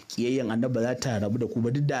 kiyayyen annabi za ta rabu da ku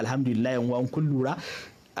ba. Duk da alhamdulillah yan uwan kun lura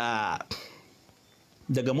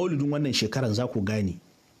daga maulidin wannan shekaran za ku gane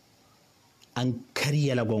an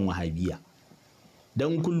karya lagon wahabiya.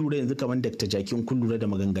 Dan kun lura yanzu kamar Dr. Jakin, kun lura da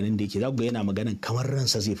maganganun da yake, za ku ga yana maganan kamar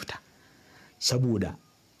ransa zai fita, saboda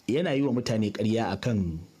yana yi wa mutane ƙarya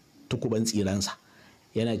akan tukuban tsiransa.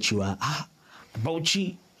 Yana cewa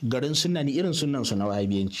Bauchi garin sunna ne, irin sunnan su na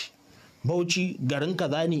wahabiyanci. Bauchi garin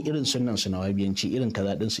kaza ne, irin sunnan su na wahabiyanci, irin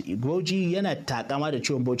kaza din su. Bauchi yana takama da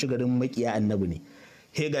cewa Bauchi garin makiya annabi ne.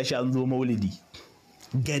 He gashi an zo maulidi,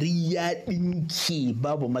 gari ya dinki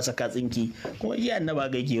babu masaka tsinki, kuma shi annaba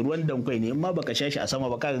ga yake ruwan dankwai ne, in ma baka sha shi a sama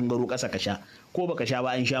ba ka gangaro ƙasa ka sha, ko baka sha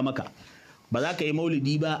ba an sha maka. Ba za ka yi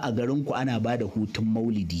maulidi ba a garin ku ana ba da hutun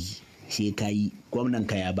maulidi, sai ka yi, gwamnan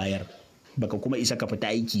ka ya bayar, baka kuma isa ka fita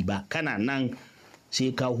aiki ba, kana nan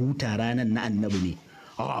sai ka huta ranar na annabi ne.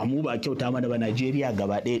 Mu ba kyauta mana ba, Najeriya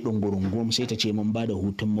gaba ɗaya ɗungurungum sai ta ce mun ba da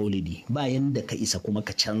hutun maulidi. Ba yanda ka isa kuma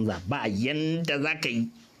ka canza, ba yanda za ka yi.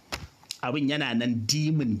 Abin yana nan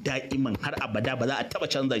dimin da'iman har abada, ba za a taba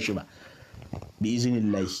canza shi ba, bi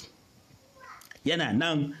izinillahi. Yana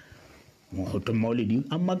nan hutun maulidi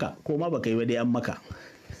an maka, ko ma baka yi ba dai an maka.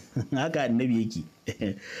 Haka annabi yake.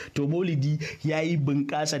 To maulidi ya yi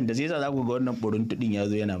bunƙasan da sai sa za ku ga wannan burin tudin ya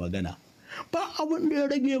zo yana magana. ba abin da ya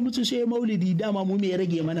rage musu sai maulidi. Dama mu me ya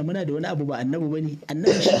rage mana? Muna da wani abu ba annabi bane?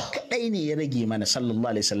 Annabi shi kadai ne ya rage mana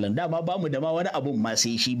sallallahu alaihi wasallam. Dama ba mu da ma wani abun ma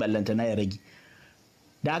sai shi ballanta na ya rage.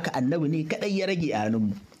 Da haka annabi ne kadai ya rage a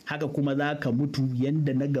hannunmu. Haka kuma za ka mutu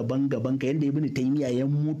yanda na gaban ka, yanda ibn taymiya ya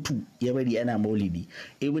mutu ya bari ana maulidi,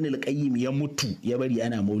 ibn al-qayyim ya mutu ya bari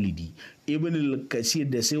ana maulidi, ibn al-kasir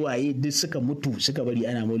da sai waye duk suka mutu suka bari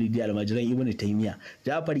ana maulidi, almajiran ibn taymiya.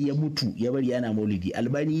 Jafar ya mutu ya bari ana maulidi,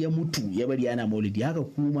 albani ya mutu ya bari ana maulidi. Haka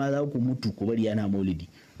kuma za ku mutu ku bari ana maulidi.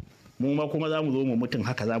 Mu ma kuma za mu zo mu mutun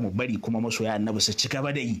haka za mu bari kuma masoya annabi su ci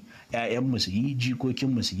gaba da yi, ƴaƴanmu su yi,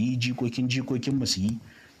 jikokinmu su yi, jikokinmu su yi.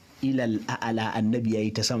 Ilal a'ala, annabi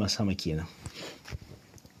yayi ta sama kenan.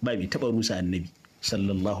 Ba bai taba rusa annabi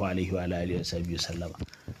sallallahu alaihi wa alihi wa sallama.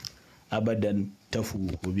 Abadan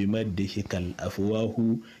tafuhu bi maddihikal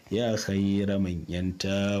afwahu ya khayra man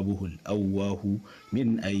yantabuhu al-awwahu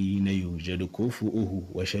min ayna yujadu kufuhu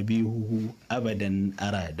wa shabihuhu abadan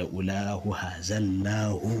arada ulahu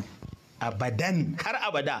hazallahu. Abadan, har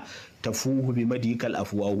abada, tafuhu bi madikal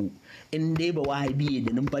afwahu. In dai ba wahabi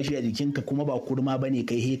da numfashi a jikinka kuma ba kurma bane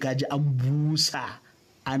kai, he ka ji an busa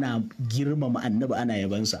ana girmama annabi ana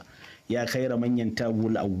yabansa. Ya khaira manyan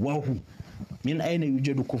tabul awwahu min aina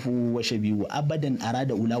yujadu kufu wa shabihu abadan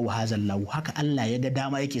arada ulahu hazallahu. Haka Allah ya ga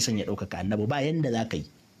dama yake son ya ɗaukaka annabi. Ba yanda za ka yi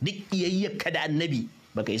duk iyayyarka da annabi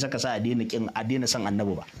baka isa ka sa a daina son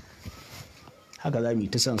annabi ba. Haka za mu yi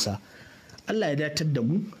ta son sa. Allah ya datar da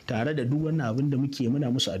mu tare da duk wannan abin da muke muna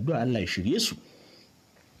musu addu'a Allah ya shirye su.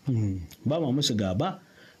 Ba ma musu gaba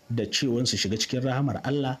da cewan su shiga cikin rahamar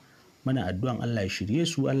Allah. Muna addu'an Allah ya shirye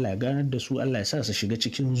su, Allah ya ganar da su, Allah ya sa su shiga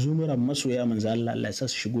cikin zumuran masoya manzon Allah, Allah ya sa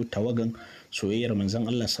su shigo tawagan soyayyar manzon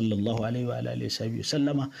Allah sallallahu alaihi wa alihi wa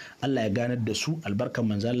sallama. Allah ya ganar da su albarkan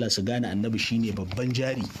manzon Allah, su gane annabi shine babban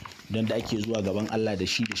jari don da ake zuwa gaban Allah da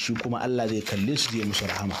shi kuma Allah zai kalle su zai musu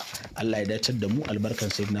rahama. Allah ya dacar da mu albarkan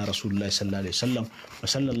sayyidina Rasulullahi sallallahu alaihi wasallam. Wa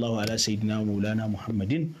sallallahu ala sayyidina Maulana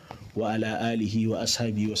Muhammadin wa ala alihi wa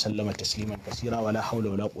ashabihi wa sallama tasliman kasira wa la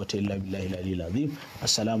hawla wa la quwwata illa billahi al-aliyyil azim.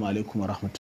 Assalamu alaikum wa rahmatullahi